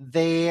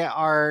 they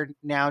are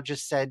now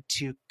just said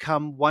to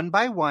come one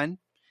by one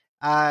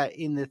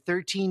in the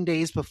 13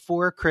 days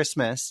before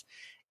Christmas,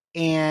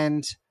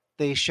 and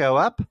they show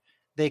up,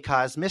 they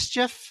cause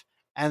mischief,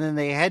 and then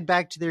they head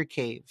back to their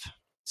cave.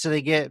 So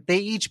they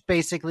each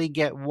basically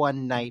get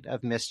one night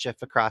of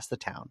mischief across the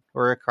town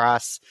or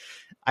across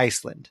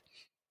Iceland.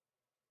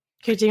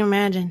 Could you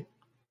imagine?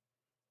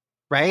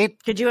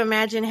 Right? Could you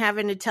imagine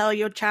having to tell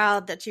your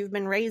child that you've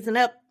been raising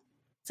up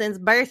since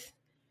birth?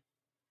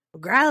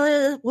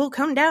 Gryla will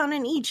come down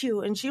and eat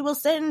you, and she will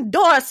send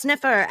door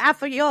sniffer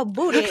after your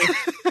booty.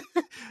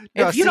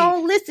 If you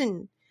don't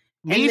listen.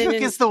 Meat hook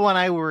is the one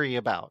I worry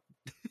about.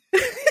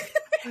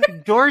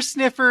 Door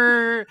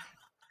sniffer,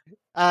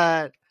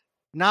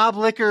 knob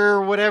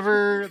licker,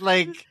 whatever,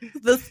 like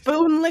the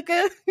spoon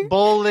licker,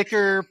 bowl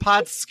licker,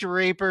 pot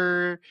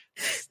scraper,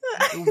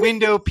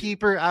 window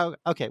peeper.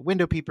 Okay,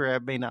 window peeper I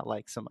may not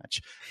like so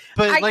much,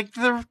 but like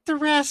the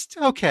rest,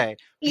 okay.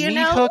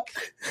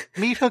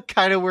 Meat hook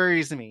kind of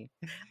worries me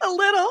a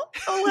little.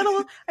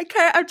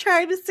 I'm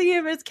trying to see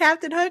him as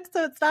Captain Hook,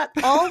 so it's not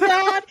all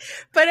bad.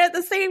 But at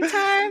the same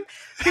time,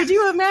 could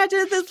you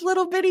imagine this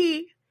little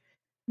bitty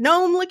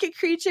gnome-looking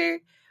creature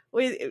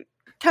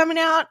coming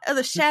out of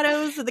the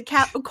shadows of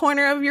the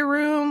corner of your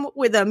room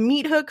with a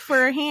meat hook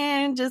for a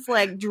hand, just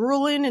like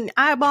drooling and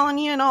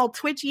eyeballing you and all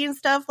twitchy and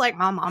stuff, like,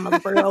 my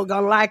mama's girl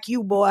gonna like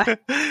you, boy.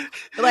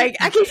 Like,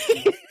 I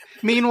can.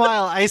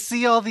 Meanwhile, I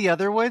see all the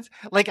other ones.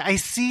 Like, I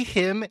see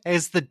him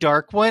as the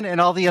dark one,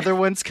 and all the other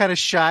ones kind of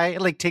shy,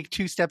 like take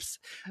 2 steps,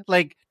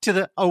 like to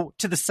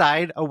the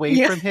side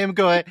away from him,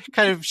 going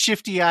kind of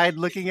shifty-eyed,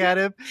 looking at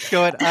him,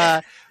 going,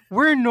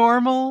 "We're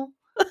normal.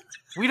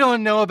 We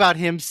don't know about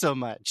him so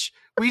much.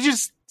 We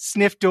just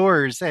sniff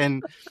doors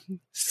and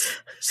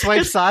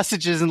swipe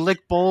sausages and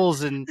lick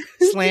bowls and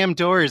slam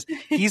doors.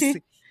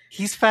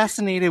 He's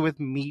fascinated with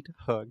meat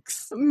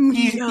hooks.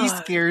 He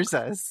scares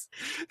us.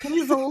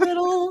 He's a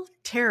little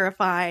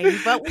terrifying,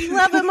 but we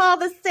love him all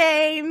the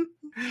same.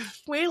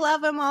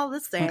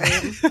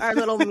 Our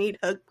little meat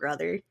hook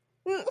brother.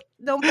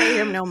 Don't pay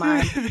him no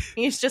mind.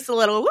 He's just a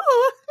little, woo.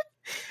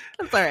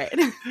 That's all right.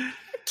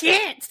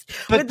 Kids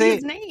with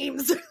these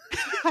names.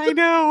 I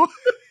know.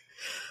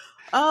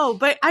 Oh,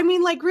 but I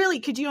mean, like, really,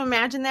 could you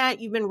imagine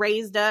that? You've been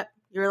raised up.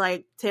 You're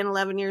like 10,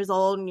 11 years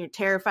old, and you're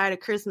terrified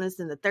of Christmas,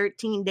 and the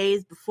 13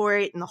 days before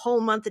it, and the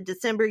whole month of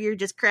December, you're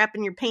just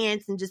crapping your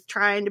pants and just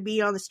trying to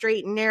be on the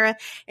straight and narrow.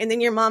 And then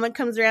your mama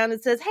comes around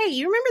and says, "Hey,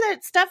 you remember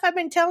that stuff I've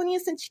been telling you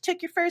since you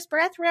took your first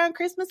breath around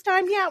Christmas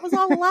time? Yeah, it was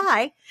all a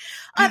lie.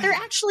 They're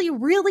actually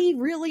really,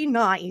 really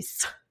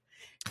nice."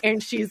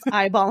 And she's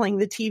eyeballing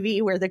the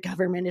TV where the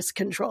government is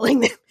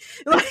controlling them.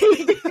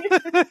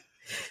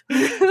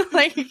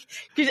 Like,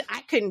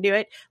 I couldn't do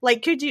it.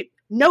 Like, could you?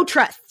 No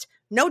trust.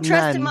 No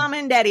trust in mama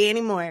and daddy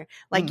anymore.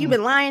 Like, you've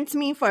been lying to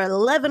me for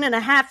 11 and a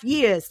half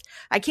years.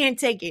 I can't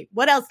take it.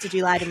 What else did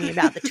you lie to me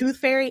about? The tooth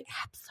fairy?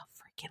 Absolutely.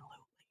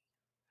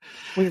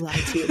 We lied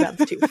to you about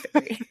the tooth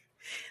fairy.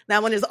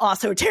 That one is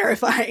also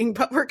terrifying,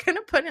 but we're going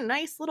to put a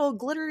nice little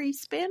glittery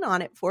spin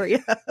on it for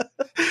you.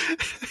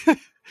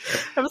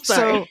 I'm sorry.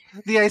 So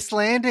the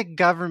Icelandic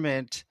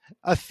government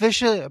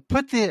officially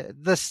put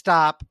the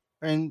stop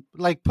and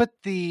like put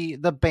the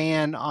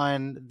ban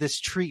on this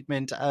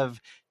treatment of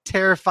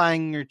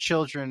terrifying your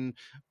children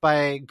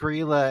by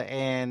Gryla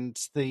and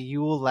the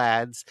Yule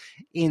lads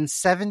in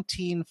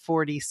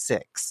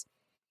 1746.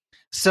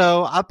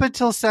 So up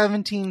until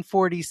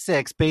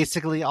 1746,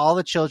 basically all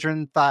the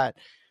children thought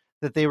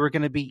that they were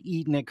going to be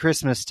eaten at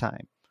Christmas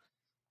time,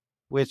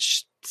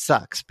 which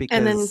sucks because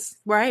and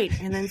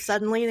then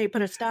suddenly they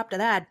put a stop to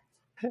that.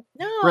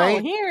 No,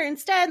 here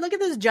instead, look at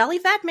this jolly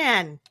fat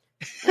man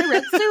in a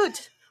red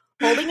suit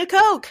holding a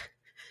Coke.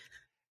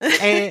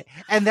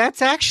 and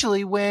that's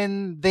actually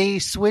when they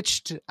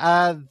switched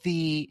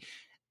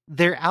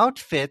their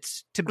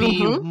outfits to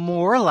be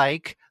more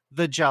like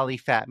the jolly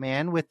fat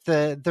man with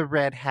the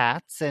red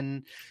hats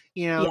and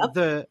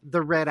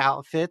the red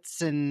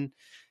outfits and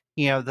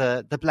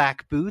the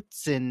black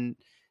boots and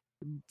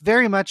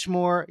very much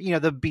more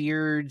the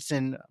beards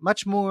and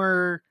much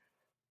more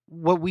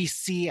what we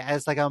see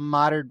as like a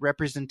modern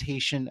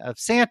representation of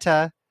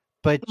Santa,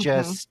 but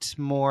just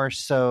more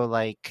so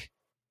like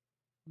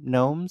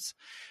gnomes.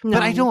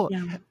 But I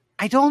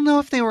don't know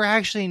if they were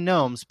actually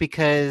gnomes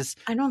because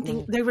I don't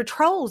think they were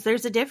trolls.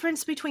 There's a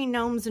difference between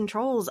gnomes and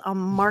trolls, a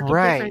marked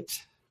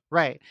difference.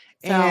 Right.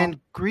 So, and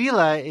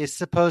Gryla is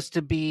supposed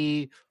to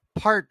be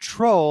part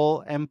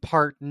troll and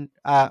part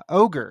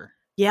ogre.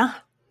 Yeah.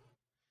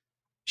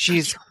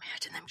 She's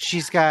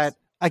got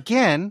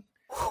again.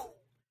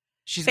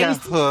 She's got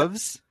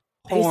hooves,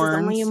 horns.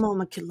 Only a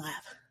moment could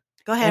laugh.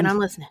 Go ahead, I'm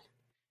listening.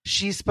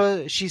 She's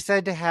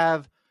said to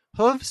have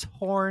hooves,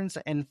 horns,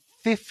 and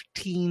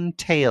 15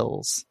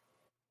 tails.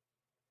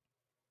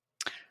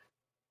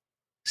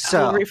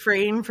 So I'll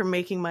refrain from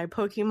making my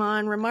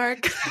Pokemon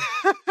remark.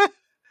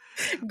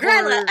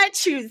 Gryla, I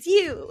choose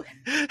you.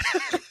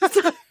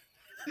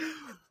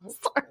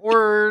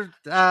 Or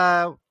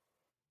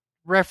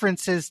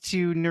references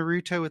to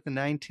Naruto with the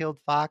 9-tailed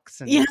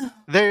fox, and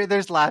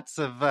there's lots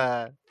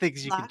of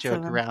things you can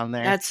joke around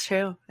there. That's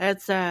true.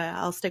 That's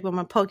I'll stick with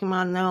my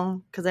Pokemon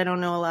though, because I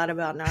don't know a lot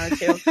about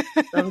Naruto.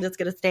 So I'm just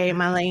gonna stay in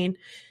my lane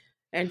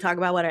and talk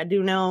about what I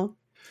do know.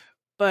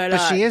 But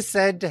she is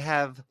said to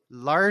have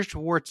large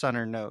warts on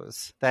her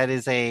nose. That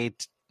is a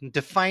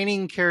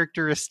defining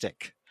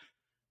characteristic.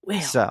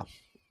 Well, so.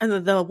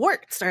 And the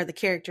warts are the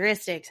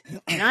characteristics,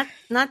 not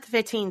the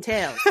 15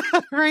 tails.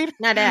 Right?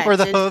 Not that. Or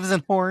the hooves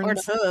and horns. Or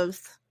the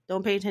hooves.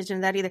 Don't pay attention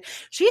to that either.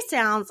 She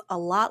sounds a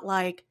lot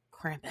like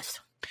Krampus.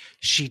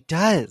 She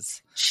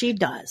does.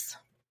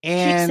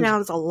 And she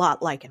sounds a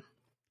lot like him.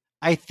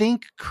 I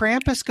think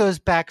Krampus goes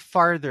back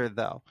farther,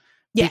 though.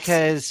 Yes.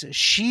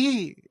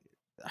 Because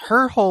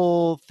her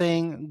whole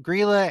thing,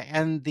 Gryla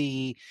and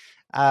the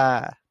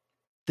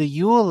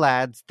Yule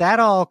lads,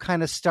 that all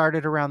kind of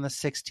started around the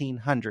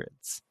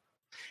 1600s.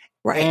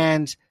 Right.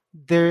 And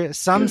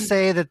some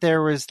say that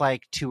there was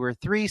like 2 or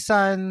 3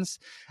 sons.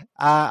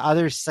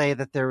 Others say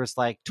that there was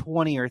like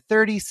 20 or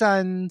 30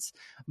 sons.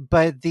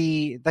 But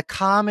the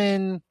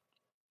common,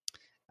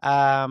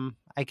 I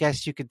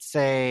guess you could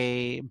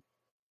say,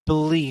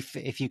 belief,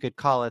 if you could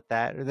call it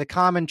that, or the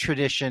common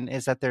tradition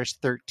is that there's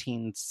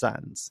 13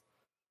 sons,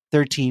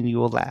 13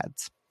 Yule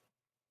lads.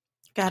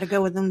 Got to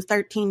go with them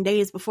 13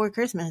 days before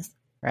Christmas.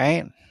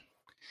 Right?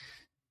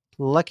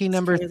 Lucky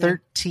number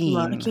 13.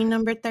 Lucky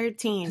number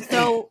 13.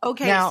 So,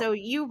 okay, now, so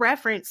you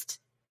referenced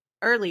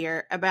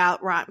earlier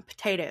about rotten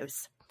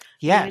potatoes.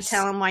 Yes. You want to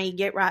tell them why you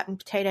get rotten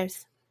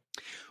potatoes?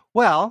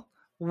 Well,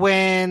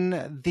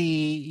 when the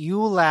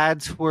Yule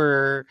lads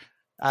were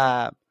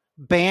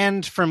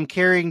banned from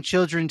carrying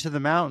children to the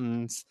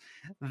mountains,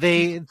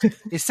 they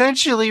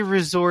essentially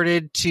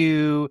resorted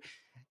to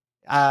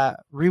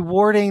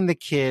rewarding the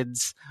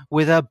kids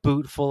with a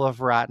boot full of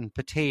rotten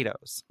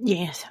potatoes.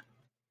 Yes.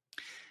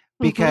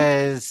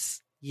 Because,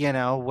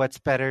 what's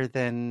better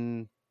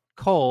than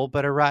coal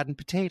but a rotten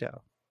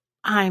potato?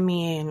 I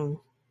mean...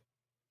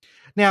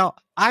 Now,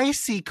 I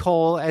see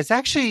coal as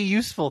actually a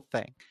useful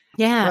thing.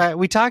 Yeah.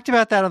 We talked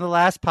about that on the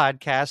last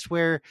podcast,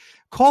 where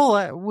coal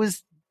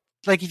was,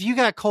 like, if you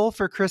got coal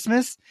for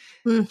Christmas,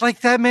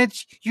 like, that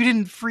meant you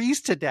didn't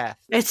freeze to death.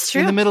 It's true.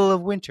 In the middle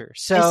of winter.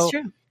 So it's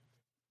true.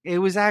 It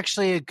was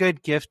actually a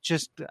good gift,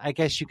 just, I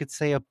guess you could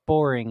say, a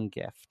boring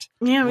gift.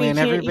 Yeah,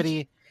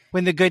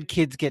 when the good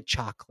kids get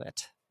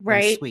chocolate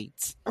and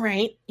sweets.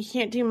 Right. You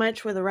can't do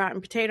much with a rotten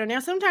potato.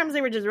 Now, sometimes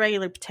they were just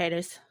regular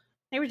potatoes.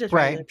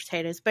 Regular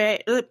potatoes.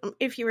 But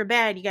if you were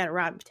bad, you got a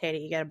rotten potato.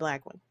 You got a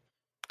black one.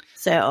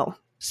 So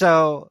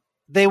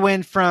they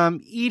went from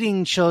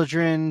eating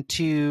children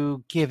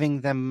to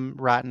giving them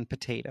rotten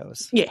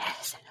potatoes.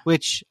 Yes.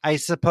 Which I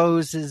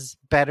suppose is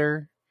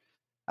better.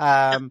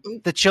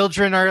 The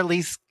children are at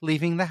least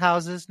leaving the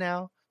houses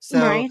now.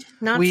 So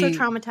Not so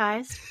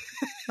traumatized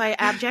by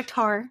abject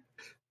horror.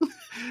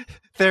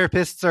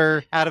 Therapists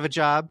are out of a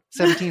job.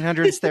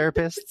 1700s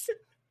therapists.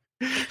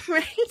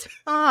 Right?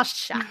 Oh,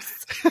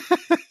 shucks.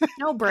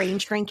 No brain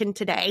shrinking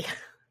today.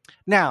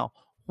 Now,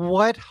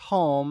 what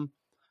home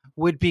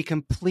would be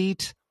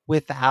complete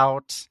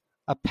without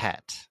a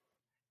pet?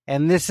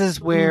 And this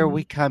is where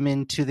we come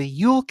into the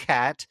Yule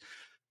cat,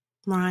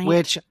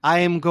 which I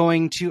am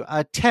going to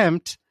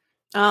attempt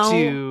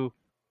to...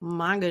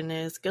 My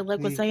goodness. Good luck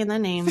with saying that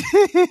name.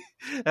 Okay.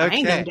 I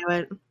ain't going to do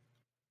it.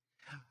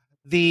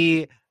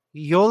 The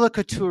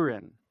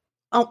Yolakaturin.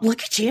 Oh,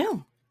 look at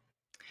you.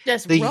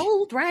 Just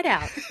rolled right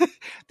out.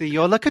 The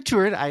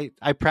Yolakaturin.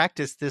 I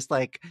practiced this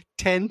like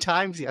 10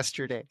 times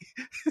yesterday.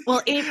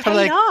 Well, it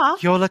paid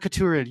off.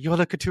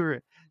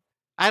 Yolakaturin.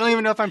 I don't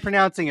even know if I'm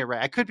pronouncing it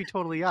right. I could be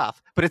totally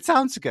off, but it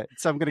sounds good,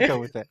 so I'm going to go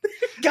with it.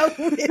 Go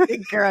with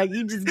it, girl.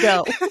 You just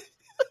go.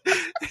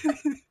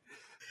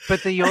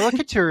 But the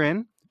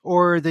Yolakaturin,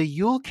 or the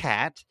Yule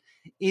cat,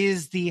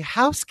 is the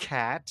house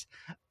cat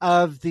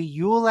of the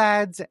Yule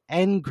lads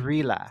and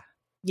Gryla.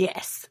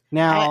 Yes.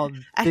 Now,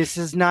 this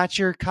is not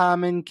your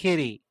common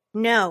kitty.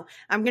 No,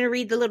 I'm going to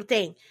read the little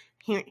thing.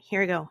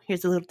 Here we go.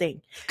 Here's the little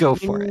thing. Go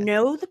for it. You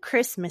know the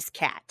Christmas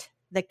cat.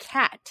 The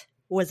cat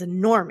was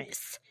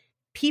enormous.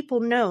 People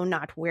know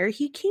not where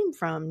he came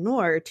from,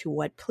 nor to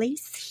what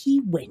place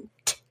he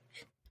went.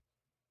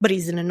 But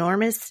he's an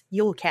enormous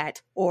Yule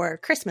cat, or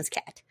Christmas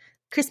cat.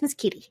 Christmas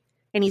kitty.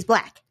 And he's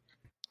black.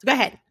 So go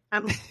ahead.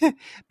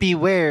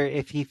 Beware,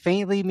 if he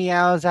faintly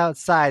meows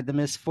outside, the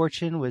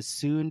misfortune was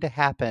soon to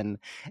happen.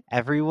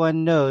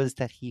 Everyone knows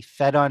that he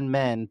fed on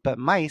men, but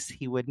mice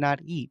he would not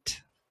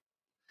eat.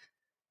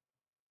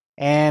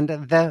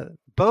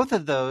 But both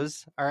of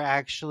those are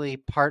actually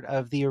part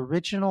of the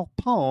original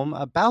poem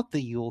about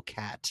the Yule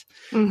Cat.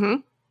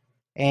 Mm-hmm.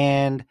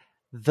 And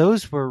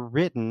those were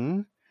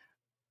written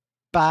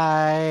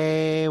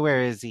by,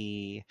 where is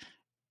he?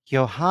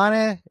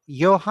 Johannes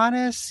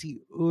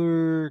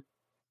Urkutlum.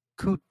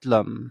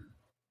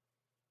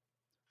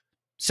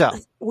 So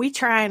we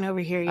trying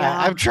over here, y'all.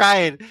 I'm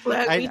trying. Look,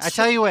 I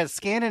tell you what,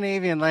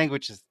 Scandinavian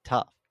language is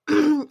tough.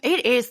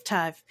 It is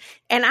tough,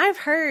 and I've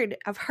heard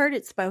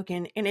it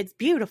spoken, and it's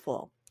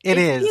beautiful.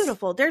 It's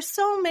beautiful. There's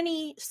so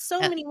many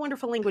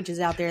wonderful languages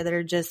out there that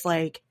are just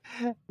like.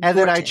 And gorgeous.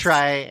 then I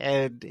try,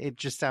 and it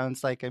just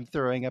sounds like I'm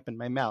throwing up in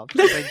my mouth.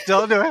 I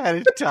don't know how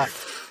to talk.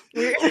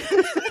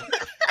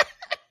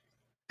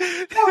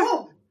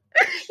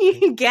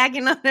 You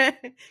gagging on a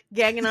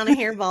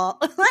hairball.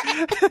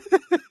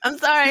 I'm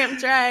sorry. I'm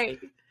trying.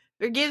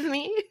 Forgive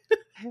me.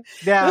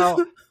 Now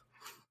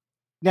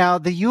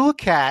the Yule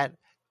Cat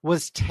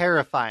was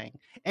terrifying.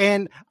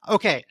 And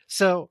okay,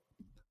 so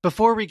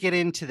before we get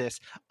into this,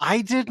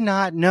 I did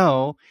not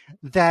know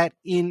that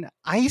in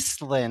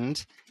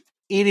Iceland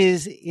it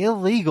is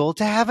illegal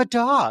to have a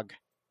dog.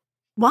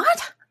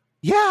 What?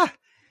 Yeah.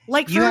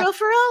 Like for real?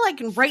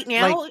 Like right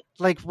now?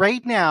 Like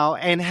right now,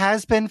 and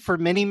has been for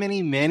many,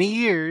 many, many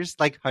years,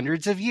 like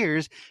hundreds of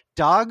years,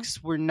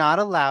 dogs were not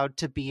allowed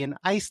to be in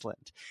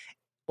Iceland.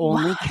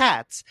 Only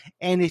cats.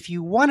 And if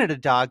you wanted a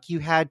dog, you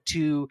had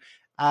to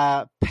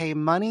pay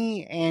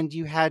money, and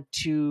you had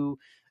to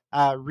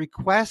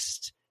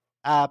request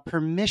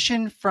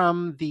permission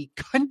from the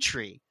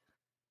country.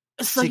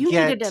 So you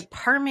needed a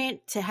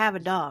permit to have a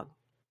dog?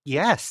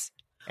 Yes.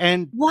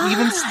 And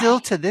even still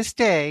to this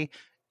day,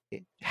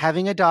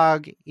 having a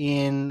dog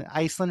in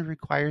Iceland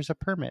requires a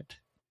permit.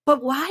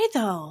 But why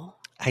though?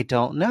 I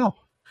don't know.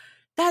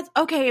 That's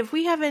okay. If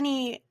we have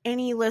any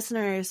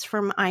listeners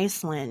from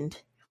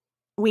Iceland,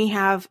 we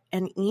have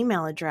an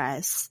email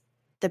address,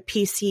 the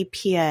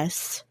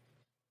PCPS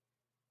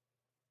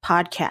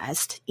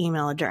podcast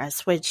email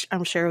address, which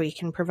I'm sure we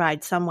can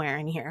provide somewhere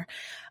in here.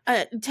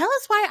 Tell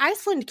us why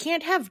Iceland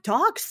can't have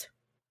dogs.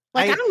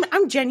 Like,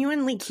 I'm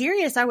genuinely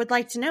curious. I would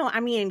like to know. I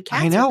mean,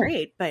 cats are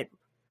great, but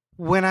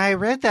when I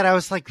read that, I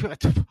was like,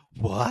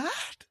 what?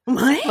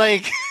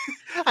 Like,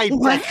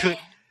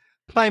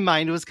 my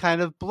mind was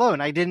kind of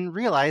blown. I didn't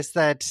realize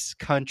that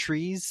certain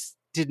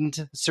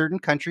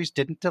countries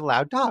didn't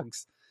allow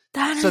dogs.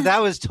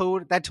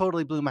 That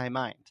totally blew my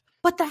mind.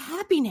 But the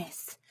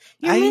happiness.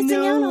 You're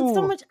missing out on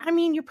so much. I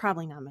mean, you're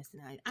probably not missing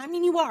out. I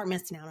mean, you are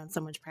missing out on so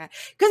much pride.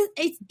 Because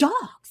it's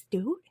dogs,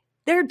 dude.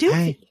 They're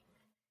doofy.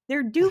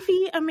 They're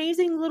doofy,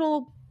 amazing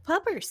little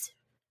puppers.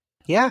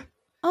 Yeah.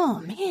 Oh,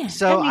 man.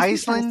 So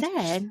Iceland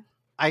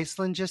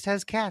just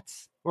has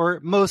cats. Or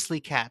mostly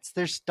cats.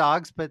 There's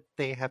dogs, but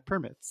they have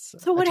permits.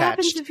 So what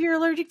happens if you're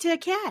allergic to a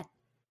cat?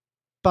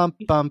 Bum,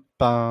 bum,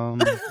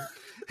 bum.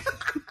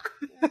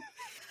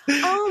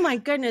 Oh my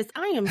goodness.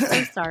 I am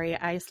so sorry,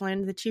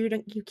 Iceland, that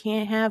you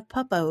can't have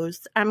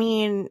puppos. I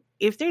mean,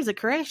 if there's a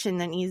correction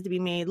that needs to be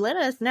made, let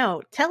us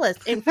know. Tell us,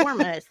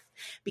 inform us.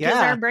 Because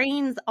our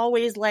brains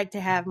always like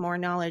to have more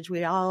knowledge.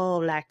 We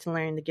all like to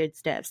learn the good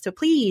stuff. So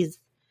please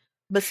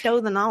bestow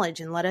the knowledge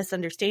and let us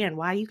understand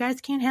why you guys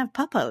can't have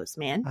puppos,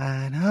 man.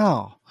 I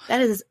know.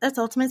 That's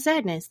ultimate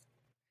sadness.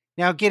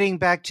 Now, getting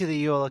back to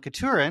the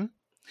Jólakötturinn.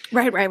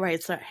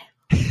 Right. Sorry.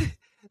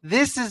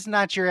 This is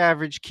not your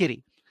average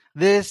kitty.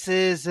 This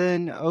is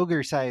an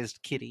ogre-sized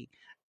kitty.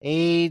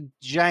 A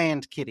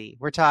giant kitty.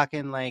 We're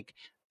talking like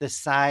the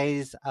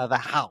size of a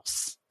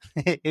house.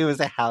 It was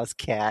a house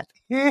cat.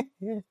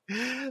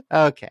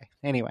 Okay.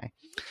 Anyway.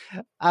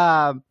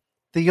 The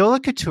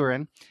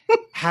Jólakötturinn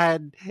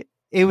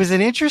it was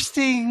an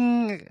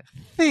interesting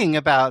thing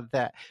about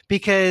that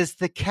because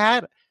the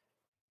cat,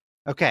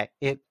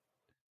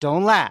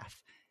 don't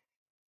laugh.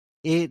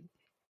 It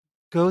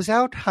goes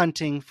out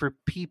hunting for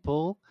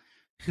people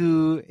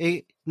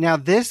now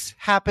this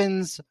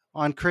happens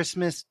on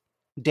Christmas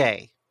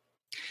Day.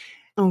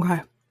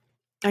 Okay.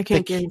 I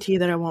can't guarantee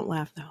that I won't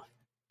laugh though.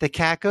 The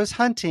cat goes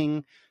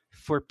hunting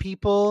for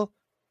people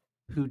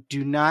who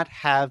do not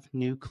have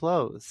new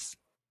clothes.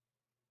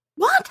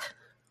 What?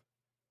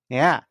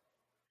 Yeah.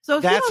 So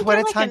that's what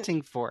it's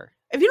hunting for.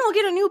 If you don't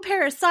get a new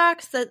pair of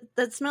socks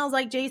that smells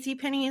like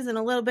JCPenney's and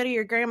a little bit of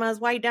your grandma's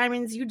white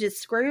diamonds, you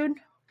just screwed.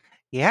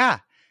 Yeah.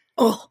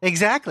 Oh,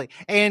 exactly.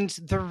 And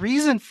the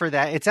reason for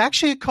that, it's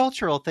actually a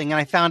cultural thing. And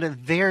I found it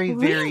very,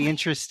 very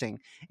interesting.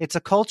 It's a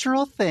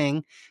cultural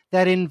thing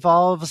that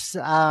involves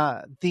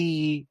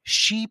the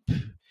sheep,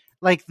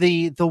 like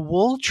the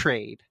wool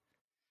trade,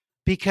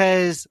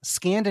 because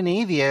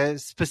Scandinavia,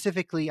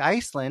 specifically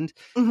Iceland,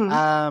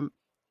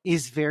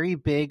 is very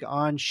big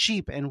on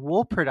sheep and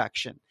wool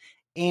production.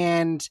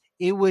 And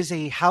it was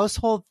a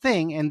household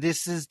thing. And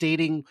this is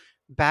dating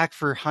back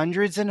for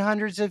hundreds and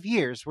hundreds of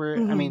years, where,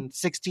 I mean,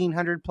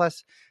 1600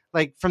 plus,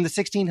 like from the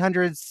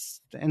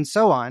 1600s and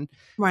so on.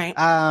 Right.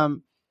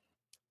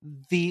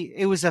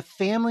 It was a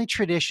family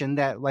tradition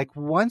that, like,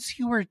 once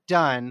you were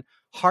done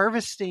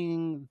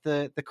harvesting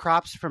the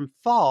crops from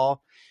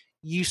fall,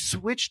 you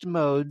switched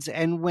modes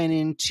and went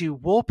into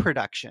wool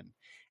production.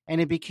 and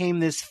it became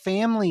this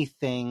family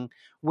thing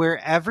where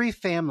every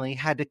family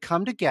had to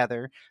come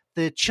together.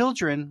 The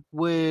children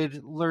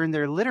would learn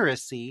their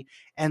literacy,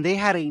 and they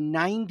had a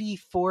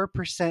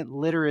 94%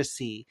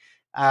 literacy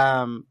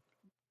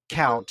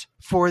count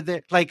for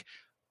the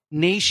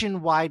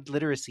nationwide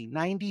literacy,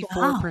 94%,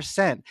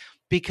 wow.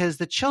 Because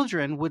the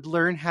children would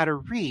learn how to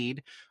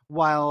read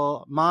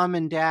while mom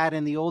and dad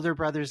and the older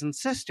brothers and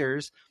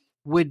sisters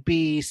would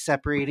be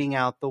separating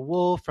out the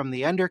wool from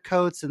the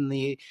undercoats and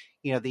the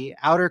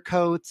outer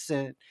coats,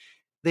 and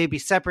they'd be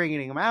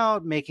separating them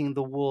out, making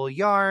the wool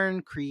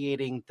yarn,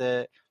 creating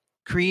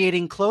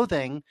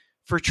clothing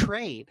for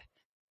trade,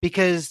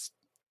 because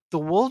the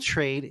wool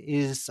trade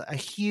is a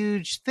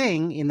huge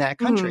thing in that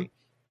country.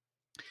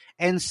 Mm-hmm.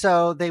 And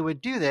so they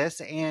would do this.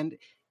 And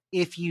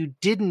if you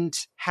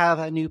didn't have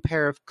a new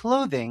pair of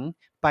clothing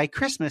by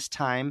Christmas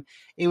time,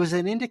 it was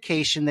an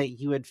indication that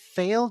you had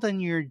failed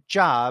in your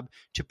job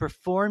to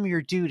perform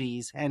your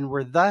duties and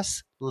were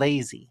thus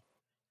lazy.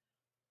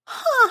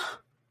 Huh.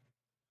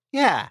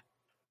 Yeah.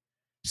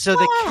 So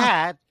the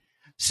cat,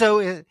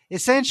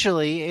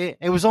 essentially,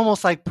 it was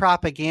almost like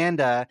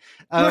propaganda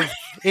of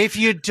if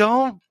you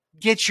don't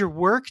get your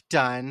work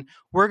done,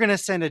 we're going to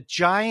send a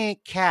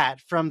giant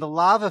cat from the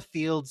lava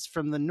fields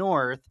from the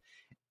north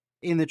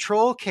in the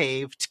troll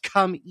cave to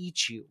come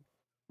eat you.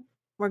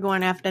 We're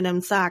going after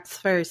them socks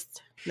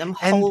first. Them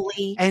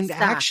holy and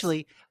socks.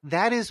 Actually,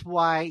 that is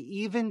why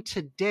even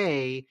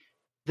today,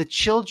 the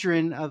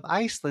children of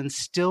Iceland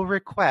still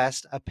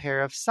request a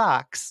pair of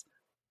socks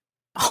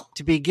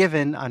to be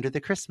given under the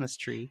Christmas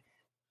tree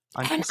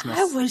on Christmas.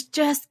 I was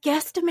just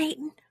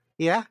guesstimating.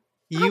 Yeah.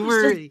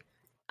 You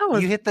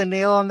hit the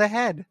nail on the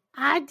head.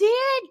 I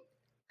did.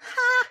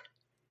 Ha!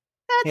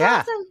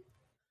 That's awesome.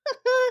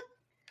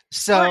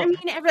 So well, I mean,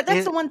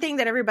 that's the one thing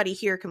that everybody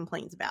here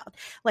complains about.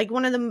 Like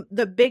one of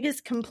the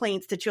biggest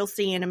complaints that you'll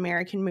see in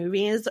American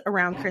movies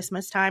around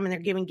Christmas time, and they're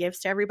giving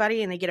gifts to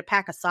everybody, and they get a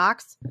pack of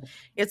socks.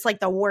 It's like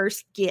the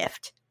worst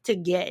gift to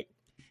get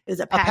is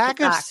a pack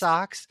of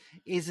socks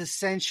is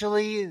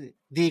essentially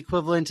the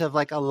equivalent of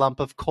like a lump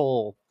of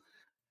coal.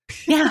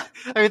 Yeah.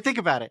 I mean, think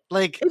about it.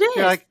 Like it is.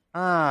 You're like,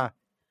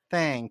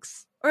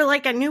 thanks. Or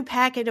like a new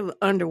packet of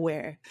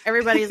underwear.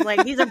 Everybody's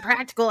like, these are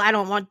practical. I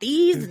don't want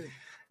these.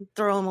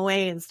 Throw them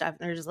away and stuff.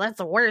 And they're just, that's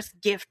the worst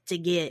gift to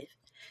give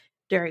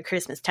during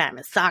Christmas time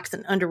is socks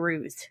and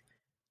underoos.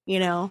 You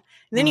know?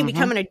 And then you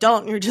become an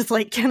adult and you're just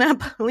like, can I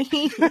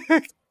please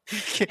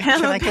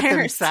can I get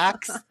them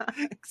socks?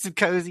 Some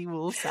cozy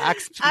wool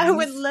socks, please? I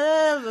would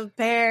love a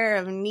pair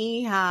of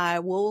knee-high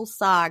wool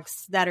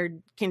socks that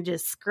can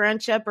just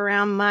scrunch up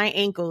around my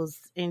ankles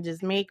and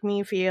just make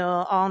me feel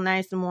all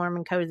nice and warm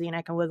and cozy, and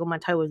I can wiggle my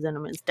toes in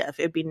them and stuff.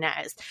 It'd be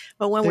nice.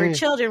 But when we're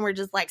children, we're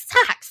just like,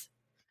 socks.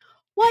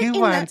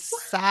 Who wants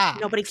socks?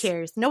 Nobody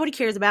cares. Nobody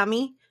cares about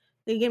me.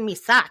 They give me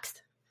socks.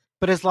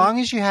 But as long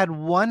as you had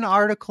one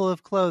article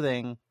of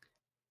clothing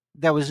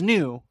that was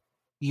new,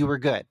 you were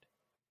good.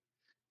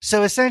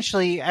 So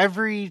essentially,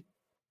 every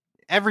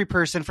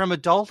person from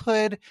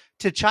adulthood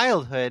to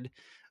childhood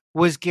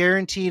was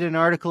guaranteed an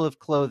article of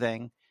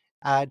clothing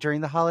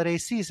during the holiday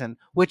season,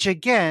 which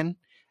again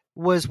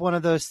was one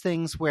of those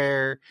things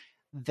where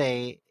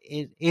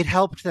it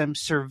helped them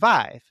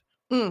survive.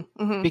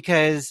 Mm-hmm.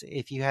 Because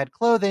if you had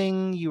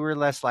clothing, you were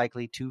less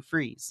likely to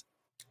freeze.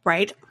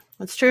 Right.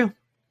 That's true.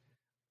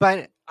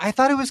 But I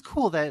thought it was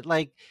cool that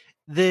like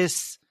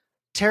this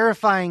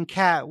terrifying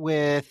cat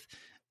with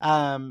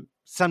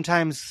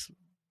sometimes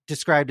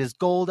described as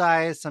gold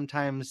eyes,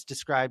 sometimes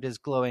described as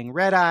glowing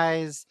red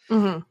eyes.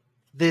 Mm-hmm.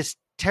 This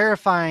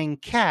terrifying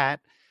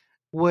cat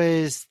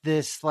was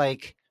this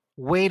like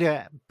way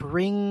to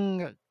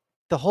bring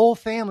the whole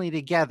family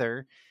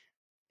together,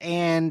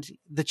 and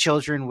the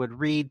children would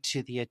read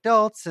to the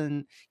adults,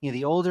 and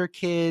the older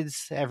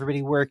kids,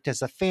 everybody worked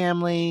as a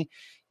family.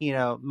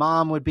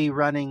 Mom would be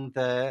running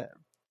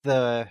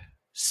the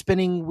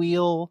spinning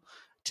wheel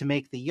to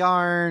make the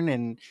yarn,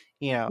 and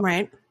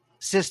right.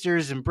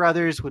 Sisters and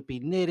brothers would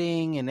be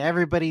knitting, and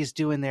everybody's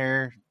doing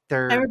their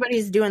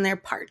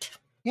part.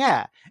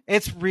 Yeah,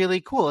 it's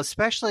really cool,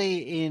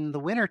 especially in the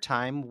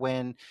wintertime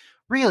when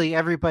really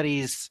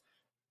everybody's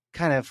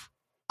kind of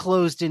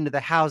closed into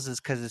the houses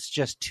because it's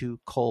just too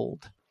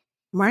cold.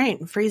 Right,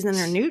 freezing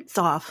their newts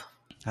off.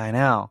 I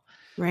know.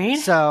 Right?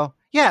 So,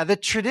 yeah, the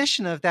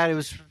tradition of that, it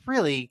was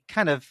really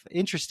kind of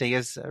interesting.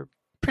 It's a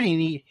pretty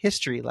neat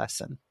history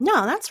lesson.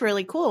 No, that's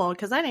really cool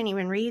because I didn't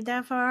even read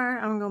that far.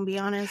 I'm gonna be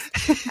honest.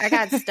 I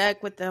got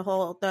stuck with the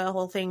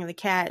whole thing of the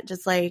cat.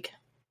 Just like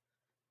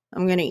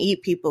I'm gonna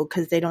eat people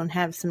because they don't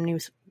have some new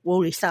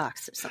woolly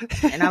socks or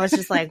something. And I was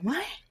just like,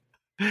 what?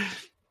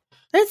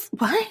 That's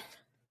what?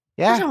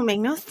 Yeah, that don't make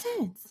no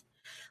sense.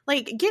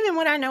 Like, given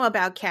what I know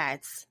about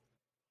cats,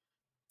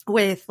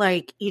 with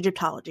like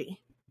Egyptology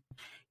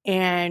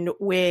and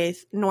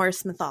with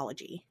Norse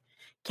mythology,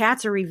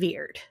 cats are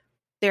revered.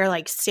 They're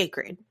like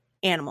sacred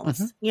animals,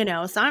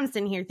 So I'm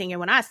sitting here thinking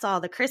when I saw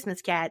the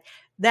Christmas cat,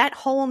 that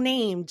whole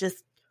name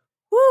just,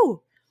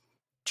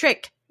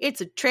 trick.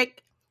 It's a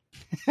trick.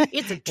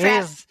 It's a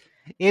trap.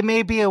 It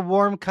may be a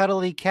warm,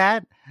 cuddly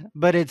cat,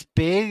 but it's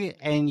big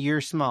and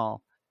you're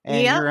small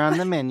and Yep. you're on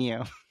the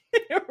menu.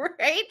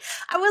 Right?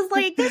 I was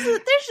like, this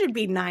should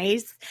be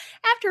nice.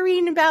 After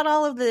reading about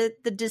all of the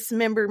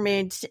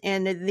dismemberment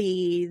and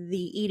the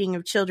eating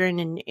of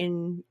children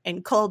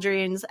in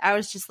cauldrons, I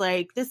was just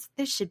like, this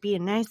should be a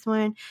nice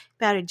one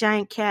about a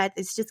giant cat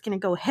that's just gonna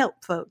go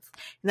help folks.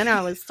 And then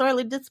I was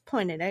sorely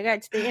disappointed. I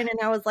got to the end and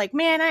I was like,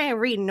 man, I ain't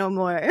reading no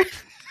more.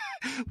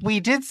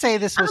 We did say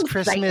this was I'm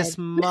Christmas excited.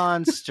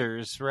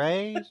 Monsters,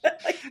 right?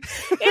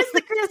 It's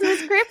the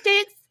Christmas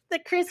cryptids. The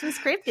Christmas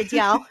cryptids,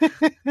 y'all.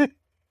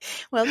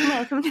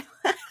 Welcome.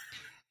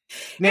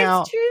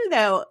 Now, It's true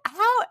though.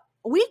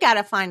 We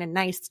gotta find a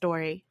nice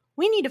story.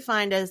 We need to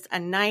find us a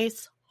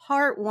nice,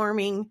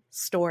 heartwarming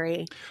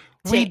story.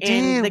 we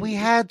did. We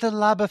had the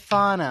La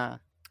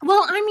Befana.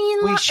 Well, I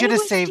mean, We should it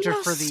have was saved her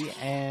still for the sad.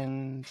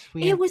 end.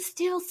 It was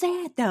still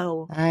sad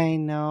though. I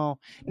know.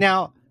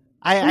 Now,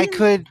 I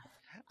could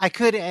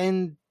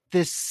end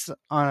this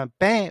on a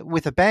bang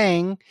with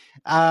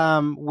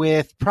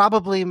with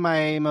probably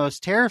my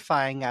most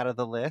terrifying out of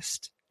the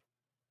list.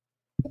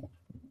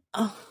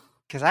 Oh,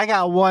 Because I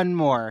got one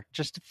more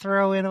just to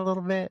throw in a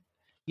little bit,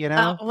 you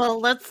know. well,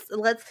 let's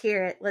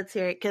hear it. Let's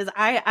hear it because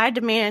I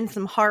demand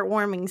some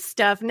heartwarming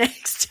stuff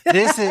next.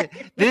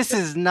 This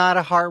is not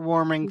a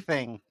heartwarming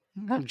thing.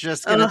 I'm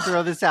just gonna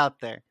throw this out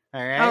there.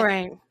 All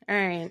right.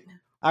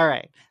 All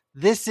right.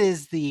 This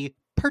is the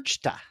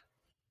Perchta.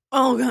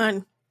 Oh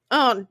god.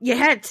 Oh, you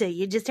had to.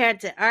 You just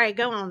had to. All right,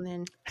 go on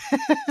then.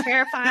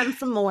 Terrify him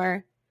some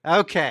more.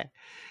 Okay.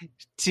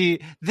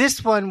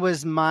 This one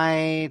was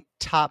my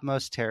top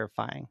most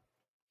terrifying.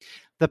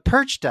 The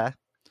Perchta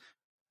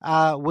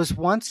was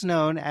once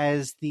known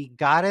as the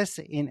goddess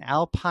in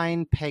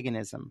Alpine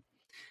paganism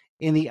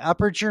in the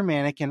Upper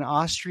Germanic and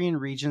Austrian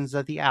regions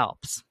of the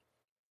Alps.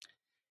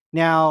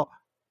 Now,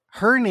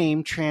 her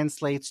name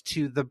translates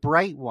to the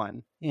Bright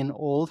One in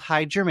Old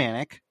High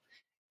Germanic,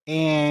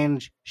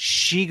 and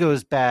she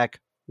goes back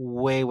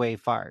way, way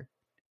far.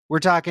 We're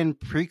talking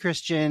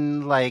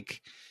pre-Christian,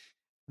 like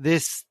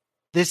this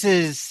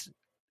is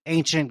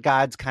ancient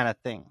gods kind of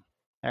thing.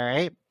 All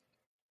right.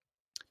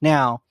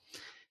 Now,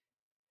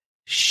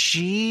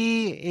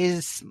 she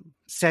is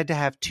said to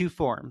have two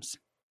forms.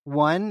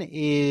 One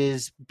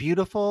is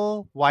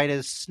beautiful, white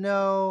as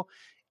snow,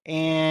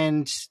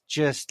 and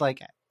just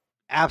like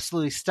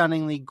absolutely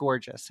stunningly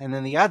gorgeous. And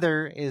then the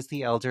other is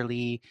the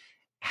elderly,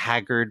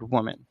 haggard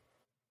woman.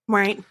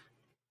 Right.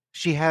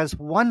 She has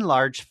one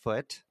large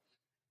foot,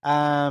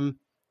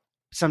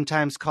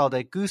 sometimes called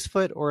a goose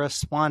foot or a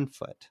swan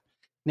foot.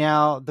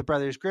 Now, the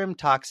Brothers Grimm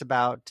talks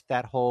about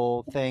that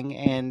whole thing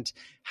and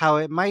how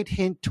it might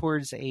hint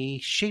towards a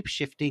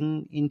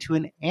shape-shifting into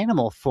an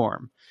animal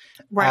form.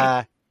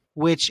 Right.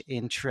 Which,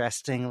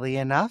 interestingly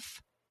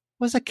enough,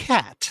 was a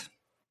cat.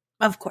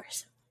 Of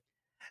course.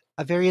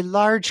 A very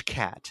large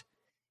cat.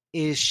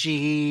 Is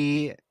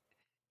she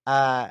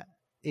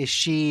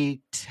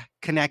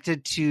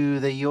connected to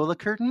the Yola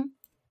curtain?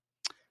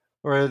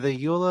 Or the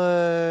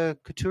Yola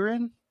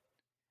Couturin?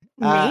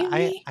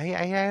 Maybe. I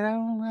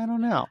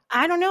don't know.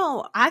 I don't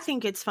know. I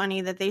think it's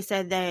funny that they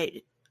said that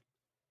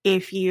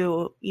if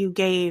you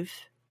gave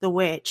the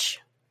witch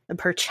the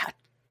perchta.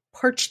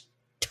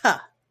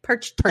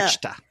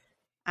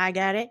 I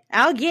got it.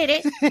 I'll get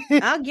it.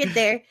 I'll get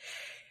there.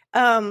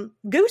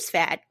 Goose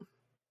fat.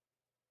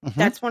 Mm-hmm.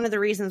 That's one of the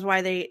reasons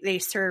why they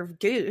serve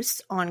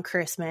goose on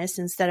Christmas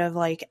instead of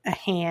like a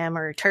ham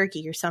or a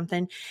turkey or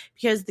something,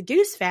 because the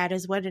goose fat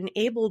is what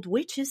enabled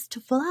witches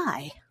to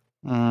fly.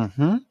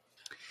 Mm-hmm.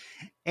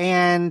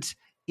 And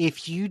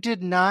if you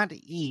did not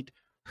eat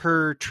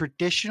her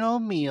traditional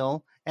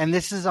meal, and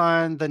this is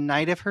on the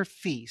night of her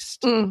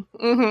feast,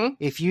 mm-hmm.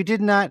 If you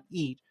did not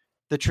eat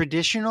the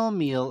traditional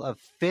meal of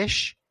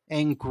fish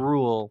and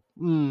gruel,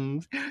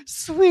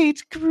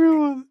 sweet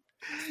gruel,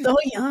 so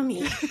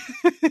yummy,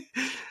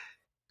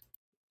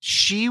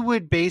 she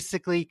would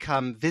basically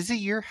come visit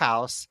your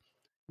house,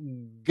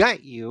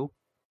 gut you,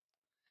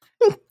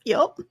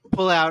 yep,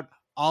 pull out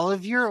all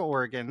of your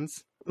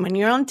organs when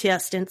you're on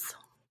intestines,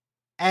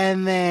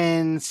 and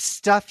then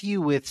stuff you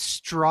with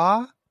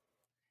straw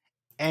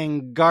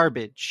and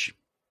garbage.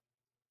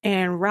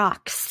 And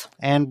rocks.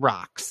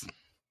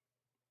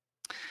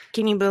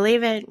 Can you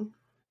believe it?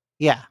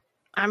 Yeah.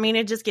 I mean,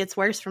 it just gets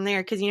worse from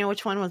there, because you know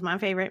which one was my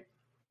favorite?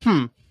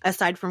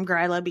 Aside from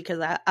Gryla, because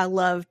I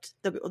loved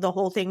the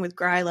whole thing with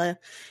Gryla,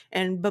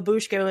 and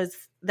Babushka is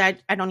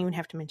that I don't even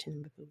have to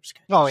mention Babushka.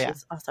 Oh yeah,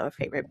 she's also a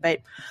favorite.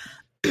 But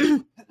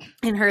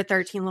in her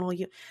 13 little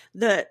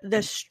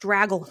the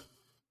straggle.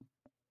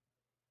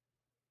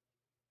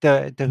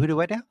 The who do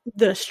what now?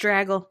 The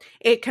straggle.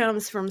 It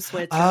comes from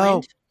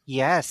Switzerland. Oh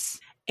yes.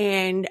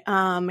 And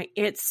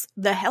it's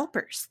the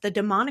helpers, the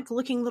demonic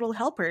looking little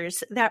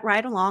helpers that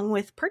ride along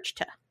with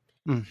Perchta.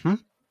 Mm-hmm.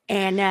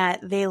 And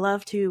they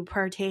love to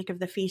partake of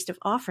the feast of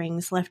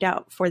offerings left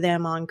out for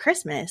them on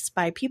Christmas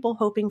by people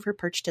hoping for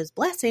Perchta's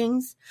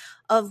blessings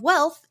of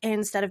wealth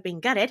instead of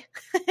being gutted,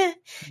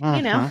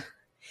 you know.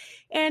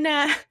 And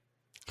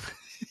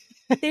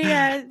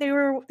They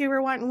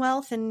were wanting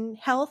wealth and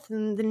health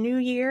and the new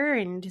year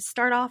and to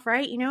start off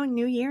right,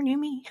 new year, new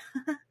me.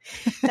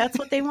 That's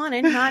what they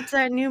wanted. Not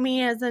new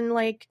me as in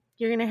like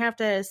you're gonna have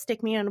to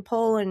stick me on a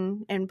pole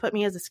and put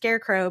me as a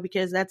scarecrow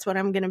because that's what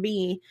I'm gonna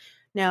be.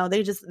 No,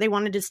 they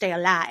wanted to stay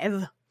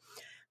alive.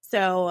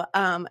 So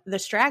the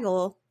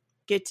Straggle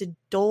get to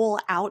dole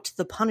out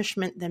the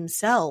punishment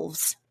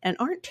themselves and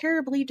aren't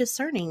terribly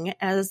discerning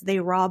as they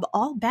rob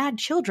all bad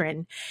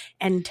children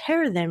and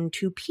tear them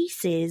to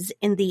pieces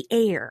in the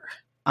air.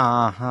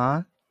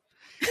 Uh-huh.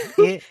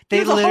 They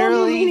literally a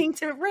whole new meaning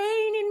to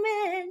raining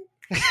men.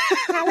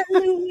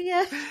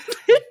 Hallelujah.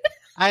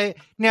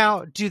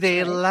 Do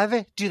they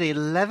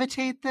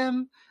levitate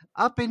them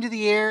up into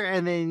the air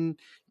and then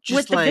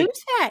just with the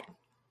goose hat?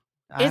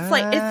 It's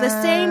like it's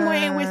the same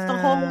way with the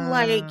whole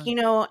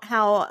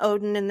how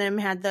Odin and them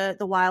had the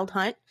Wild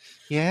Hunt.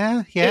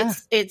 Yeah.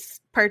 It's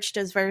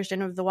Perchta's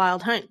version of the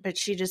Wild Hunt, but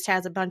she just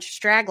has a bunch of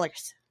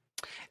stragglers.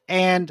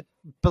 And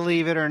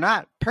believe it or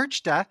not,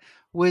 Perchta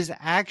was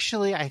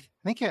actually,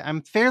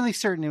 I'm fairly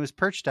certain it was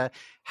Perchta,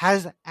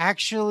 has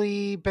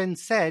actually been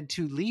said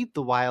to lead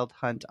the Wild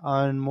Hunt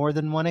on more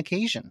than one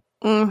occasion.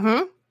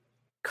 Mm-hmm.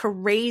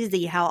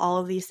 Crazy how all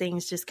of these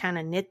things just kind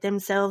of knit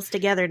themselves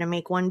together to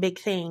make one big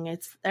thing. I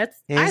think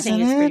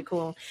it's pretty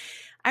cool.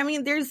 I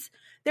mean,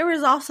 there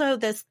was also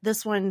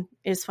this one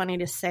is funny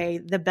to say,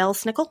 the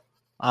Belsnickel.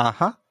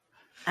 Uh-huh.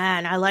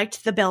 And I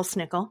liked the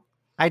Belsnickel.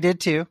 I did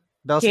too.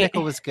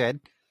 Belsnickel was good.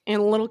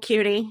 And a little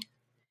cutie.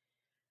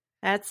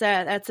 That's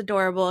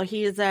adorable.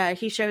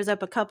 He shows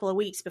up a couple of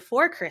weeks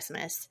before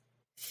Christmas,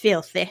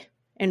 filthy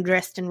and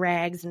dressed in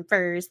rags and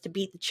furs to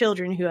beat the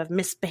children who have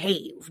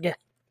misbehaved.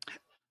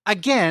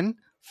 Again,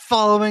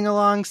 following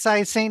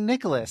alongside St.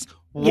 Nicholas.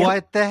 Yep.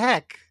 What the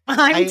heck?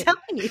 I'm telling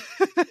you.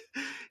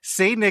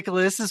 St.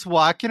 Nicholas is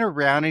walking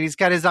around and he's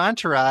got his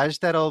entourage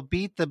that'll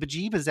beat the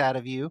bejeebas out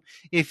of you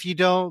if you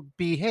don't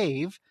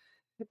behave.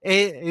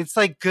 It's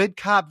like good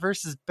cop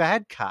versus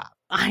bad cop.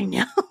 I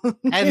know.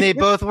 And they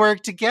both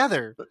work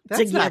together.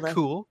 That's not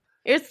cool.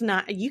 It's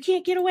not. You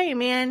can't get away,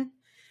 man.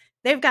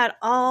 They've got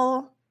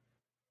all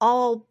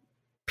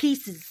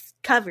pieces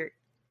covered.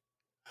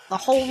 The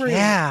whole room.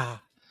 Yeah.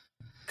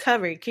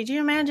 Covered. Could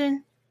you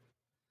imagine?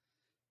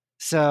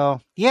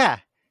 So, yeah.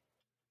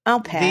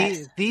 I'll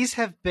pass. These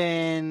have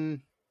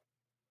been...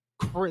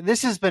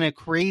 This has been a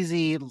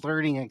crazy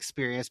learning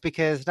experience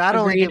because not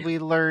only did we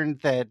learn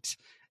that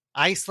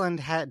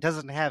Iceland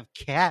doesn't have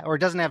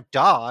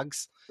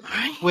dogs,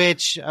 right.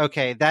 Which,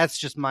 okay, that's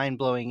just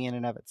mind-blowing in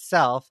and of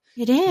itself.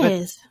 It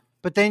is.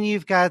 But then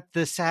you've got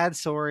the sad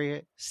story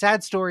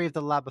of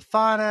the La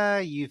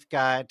Befana. You've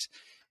got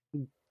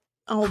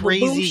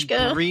crazy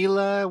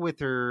Gryla with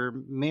her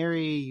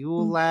merry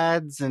Yule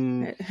lads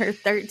and her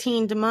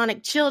 13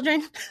 demonic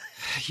children.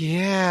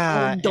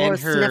 Yeah. Door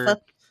sniffer.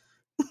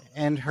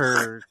 And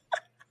her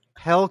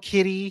hell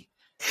kitty.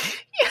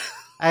 Yeah.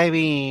 I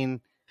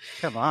mean,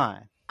 come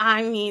on.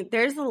 I mean,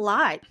 there's a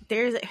lot.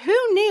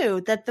 Who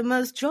knew that the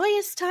most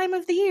joyous time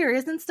of the year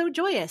isn't so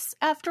joyous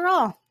after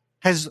all?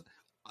 Has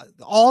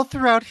all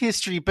throughout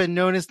history been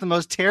known as the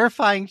most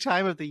terrifying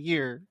time of the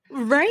year.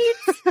 Right?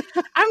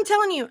 I'm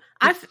telling you,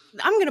 I'm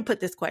going to put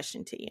this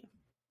question to you.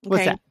 Okay?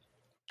 What's that?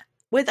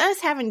 With us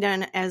having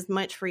done as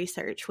much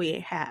research we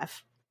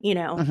have,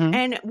 mm-hmm.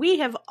 and we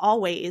have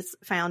always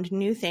found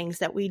new things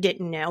that we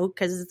didn't know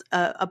because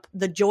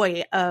the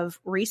joy of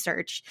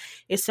research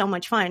is so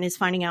much fun, is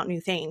finding out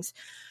new things.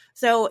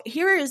 So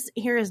here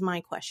is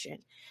my question.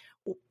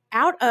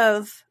 Out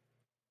of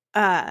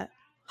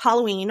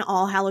Halloween,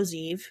 All Hallows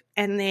Eve,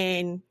 and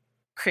then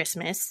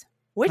Christmas,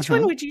 which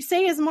one would you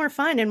say is more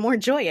fun and more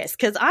joyous?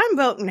 Because I'm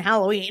voting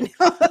Halloween.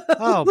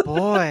 Oh,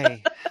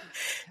 boy.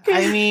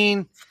 I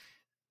mean,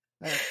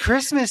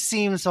 Christmas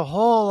seems a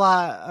whole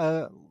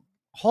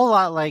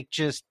lot like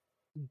just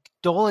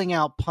doling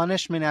out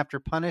punishment after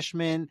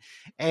punishment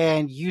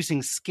and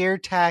using scare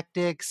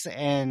tactics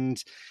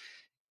and,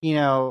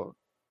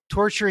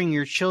 torturing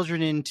your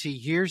children into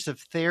years of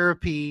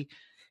therapy.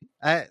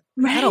 I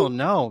don't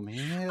know,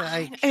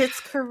 man. It's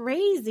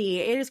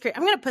crazy. It is crazy.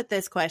 I'm going to put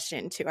this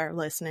question to our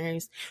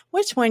listeners.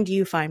 Which one do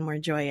you find more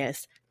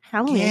joyous?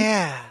 Halloween?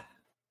 Yeah.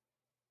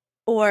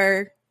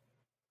 Or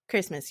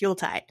Christmas,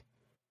 Yuletide?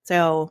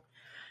 So,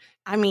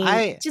 I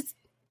mean, just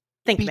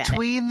think about it.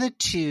 Between the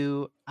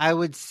two, I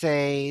would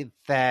say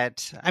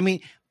that,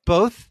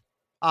 both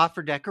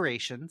offer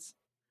decorations.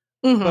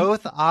 Mm-hmm.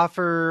 Both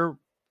offer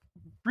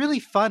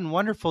really fun,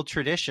 wonderful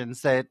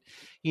traditions that,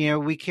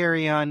 we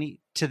carry on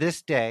to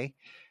this day.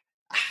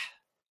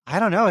 I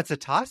don't know. It's a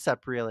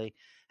toss-up, really.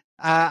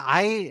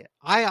 I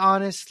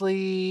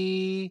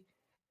honestly,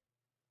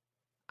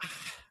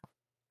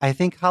 I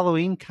think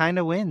Halloween kind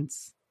of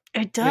wins.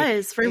 It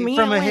does. For me,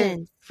 it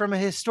wins. From a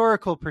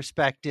historical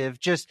perspective,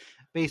 just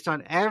based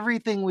on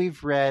everything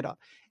we've read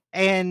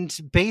and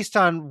based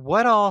on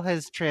what all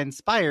has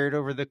transpired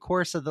over the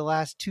course of the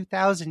last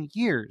 2,000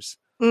 years.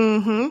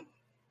 Mm-hmm.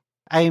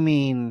 I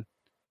mean,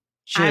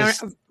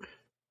 just...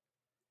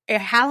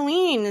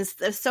 Halloween is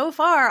so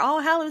far, All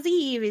Hallows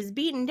Eve is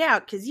beaten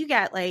out because you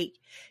got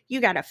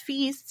a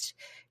feast.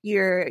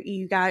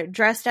 You got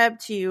dressed up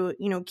to,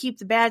 keep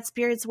the bad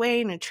spirits away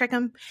and to trick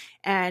them.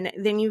 And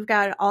then you've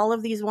got all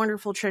of these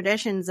wonderful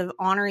traditions of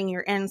honoring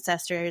your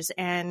ancestors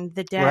and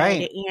the dead.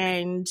 Right.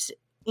 And,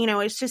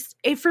 it's just,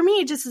 for me,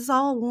 it just is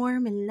all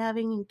warm and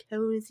loving and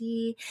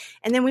cozy.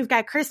 And then we've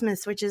got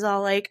Christmas, which is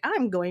all like,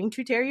 I'm going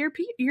to tear your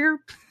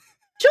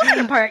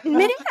children apart in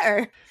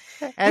midair.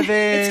 And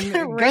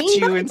then gut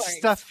you and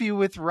stuff you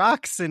with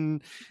rocks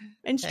and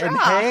straw. And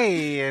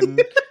hay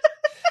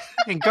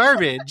and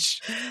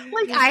garbage.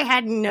 Like I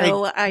had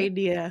no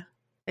idea.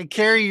 And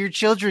carry your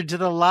children to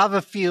the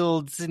lava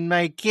fields in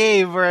my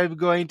cave where I'm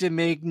going to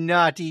make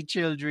naughty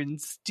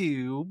children's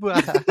stew.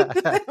 And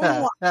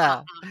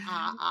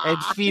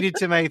feed it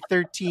to my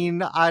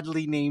 13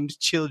 oddly named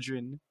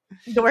children.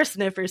 Door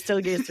sniffer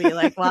still gets me.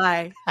 Like,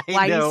 why?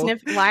 Why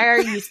are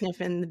you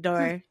sniffing the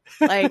door?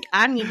 Like,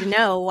 I need to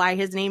know why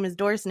his name is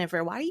Door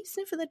Sniffer. Why are you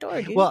sniffing the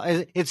door, dude? Well,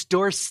 it's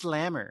Door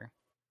Slammer.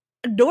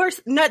 No,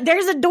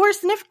 there's a door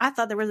sniffer. I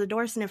thought there was a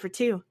door sniffer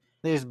too.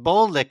 There's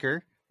Bowl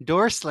Licker,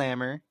 Door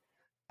Slammer.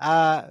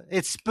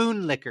 It's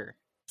Spoon Licker.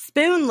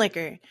 Spoon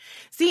Licker.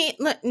 See,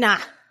 look, nah.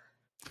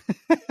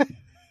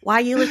 Why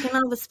are you licking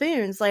all the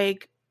spoons?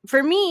 Like,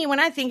 for me,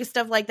 when I think of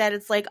stuff like that,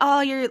 it's like,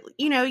 oh, you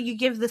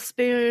give the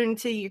spoon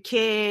to your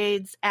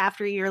kids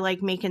after you're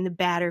like making the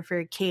batter for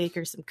a cake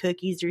or some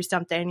cookies or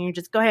something. And you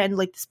just go ahead and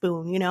lick the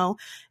spoon, and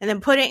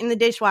then put it in the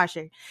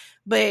dishwasher.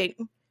 But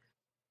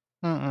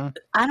I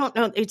don't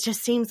know. It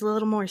just seems a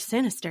little more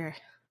sinister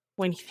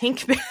when you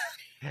think about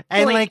it.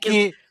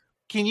 And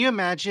can you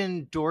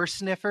imagine Door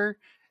Sniffer?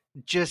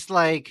 Just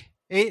like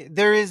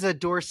there is a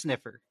door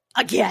sniffer.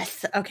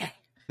 Yes. Okay.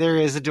 There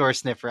is a door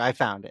sniffer. I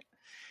found it.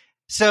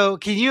 So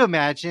can you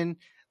imagine,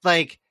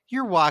 like,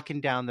 you're walking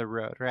down the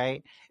road,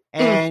 right?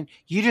 And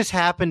you just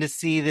happen to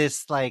see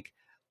this, like,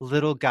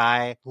 little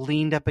guy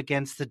leaned up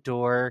against the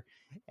door,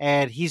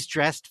 and he's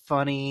dressed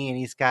funny, and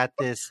he's got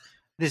this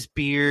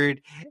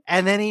beard,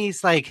 and then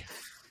he's, like,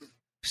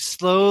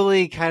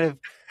 slowly kind of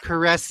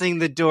caressing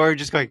the door,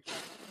 just going,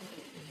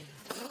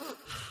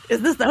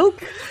 is this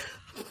oak?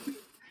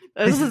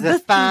 This is a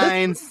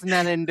fine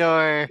smelling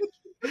door.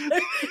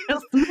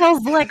 It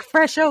smells like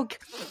fresh oak.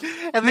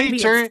 And then he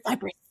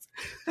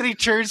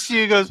turns to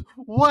you and goes,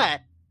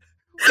 What?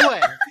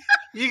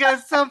 You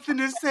got something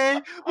to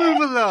say?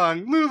 Move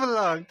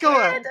along. Go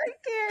on.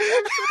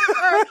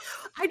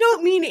 I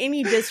don't mean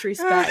any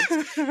disrespect,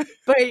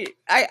 but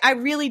I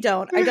really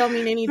don't. I don't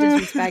mean any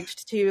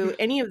disrespect to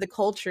any of the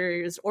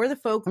cultures or the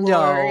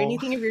folklore or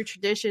anything of your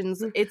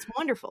traditions. It's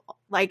wonderful.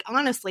 Like,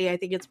 honestly, I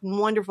think it's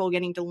wonderful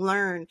getting to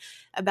learn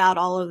about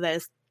all of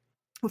this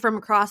from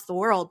across the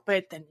world.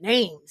 But the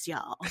names,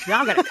 y'all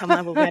got to come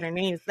up with better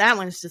names. That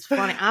one's just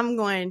funny.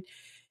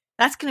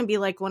 That's going to be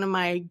like one of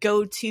my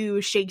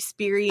go-to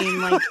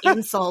Shakespearean like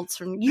insults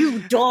from you,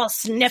 door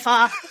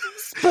sniffer,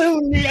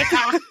 spoon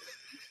licker,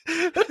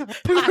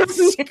 pot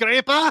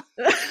scraper.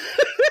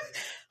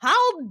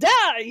 How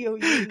dare you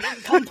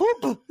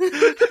nincompoop.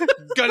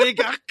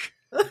 Gollygok.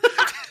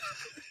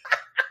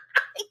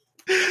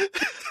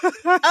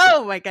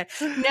 Oh my god.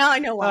 Now I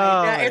know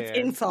why. It's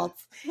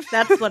insults.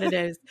 That's what it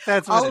is.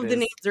 All of the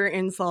names are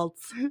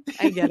insults.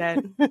 I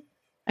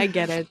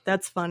get it.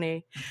 That's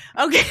funny.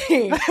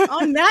 Okay.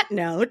 On that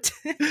note,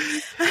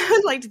 I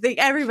would like to thank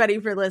everybody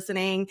for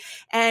listening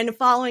and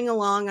following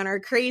along on our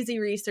crazy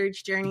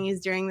research journeys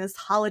during this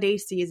holiday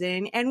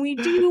season. And we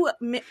do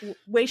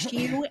wish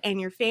you and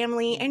your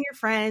family and your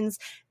friends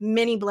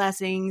many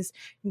blessings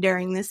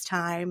during this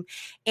time.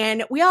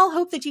 And we all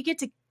hope that you get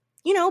to,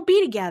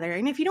 be together.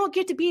 And if you don't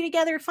get to be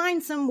together,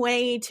 find some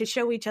way to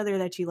show each other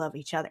that you love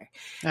each other.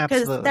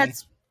 Absolutely. Because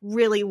that's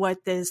really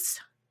what this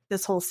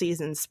whole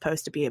season's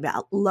supposed to be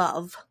about.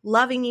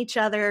 Loving each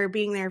other,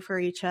 being there for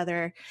each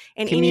other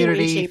in community,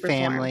 any way, shape, or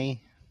family.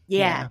 form.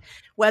 Yeah.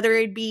 Whether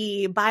it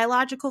be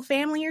biological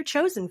family or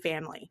chosen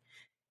family.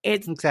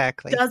 It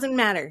doesn't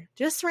matter.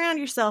 Just surround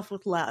yourself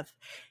with love.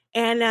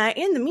 And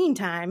in the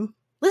meantime,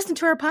 listen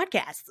to our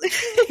podcast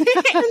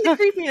and the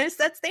creepiness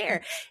that's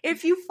there.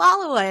 If you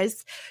follow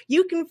us,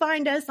 you can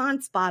find us on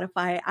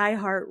Spotify,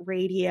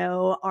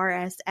 iHeartRadio,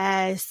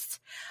 RSS,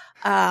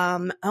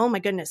 oh my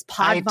goodness,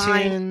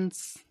 Podvine,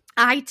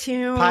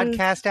 iTunes,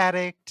 Podcast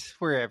Addict.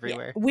 We're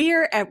everywhere.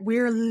 Yeah,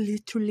 we're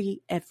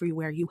literally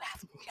everywhere. You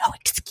have no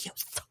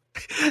excuse.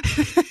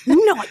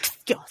 No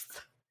excuse.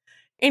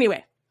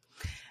 Anyway,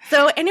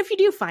 and if you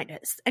do find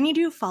us and you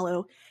do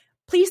follow,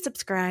 please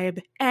subscribe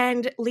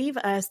and leave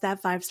us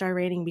that 5-star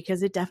rating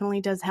because it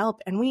definitely does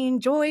help. And we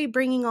enjoy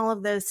bringing all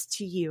of this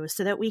to you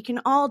so that we can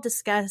all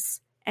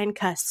discuss and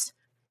cuss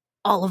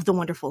all of the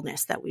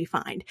wonderfulness that we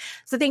find.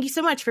 So thank you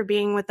so much for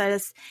being with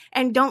us.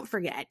 And don't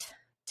forget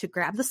to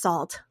grab the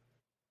salt,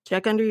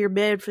 check under your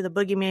bed for the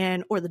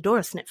boogeyman or the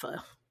door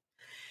sniffer.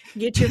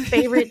 Get your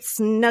favorite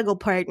snuggle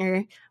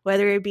partner,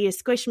 whether it be a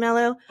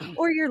squishmallow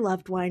or your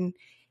loved one.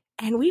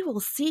 And we will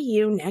see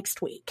you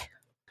next week.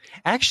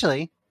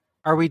 Actually,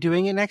 are we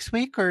doing it next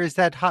week or is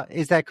that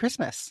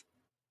Christmas?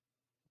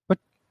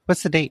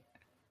 What's the date?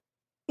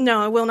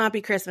 No, it will not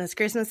be Christmas.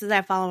 Christmas is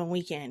that following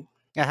weekend.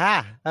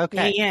 Aha.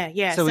 Okay.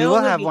 Yeah. So we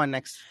will have one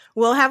next.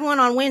 We'll have one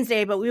on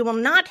Wednesday, but we will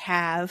not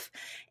have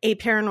a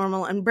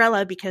paranormal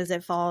umbrella because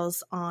it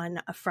falls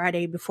on a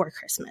Friday before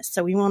Christmas.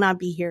 So we will not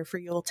be here for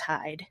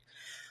Yuletide.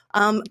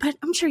 But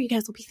I'm sure you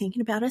guys will be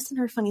thinking about us and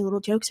our funny little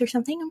jokes or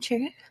something. I'm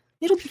sure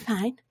it'll be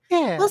fine.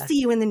 Yeah. We'll see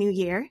you in the new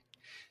year.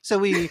 So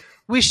we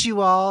wish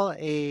you all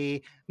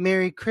a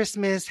Merry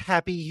Christmas,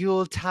 Happy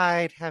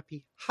Yuletide,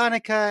 Happy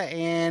Hanukkah,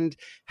 and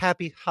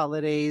Happy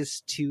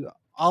Holidays to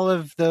all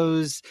of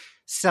those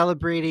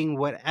celebrating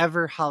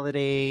whatever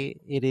holiday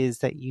it is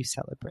that you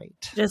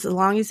celebrate. Just as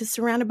long as it's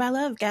surrounded by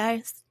love,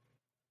 guys.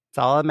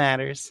 That's all that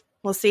matters.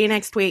 We'll see you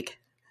next week.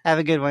 Have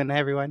a good one,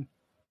 everyone.